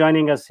 Rima, for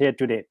joining us here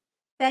today.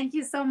 Thank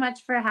you so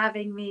much for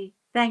having me.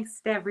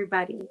 Thanks to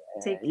everybody.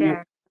 Take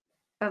care.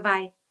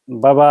 Bye-bye.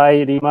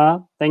 Bye-bye,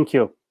 Rima. Thank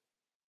you.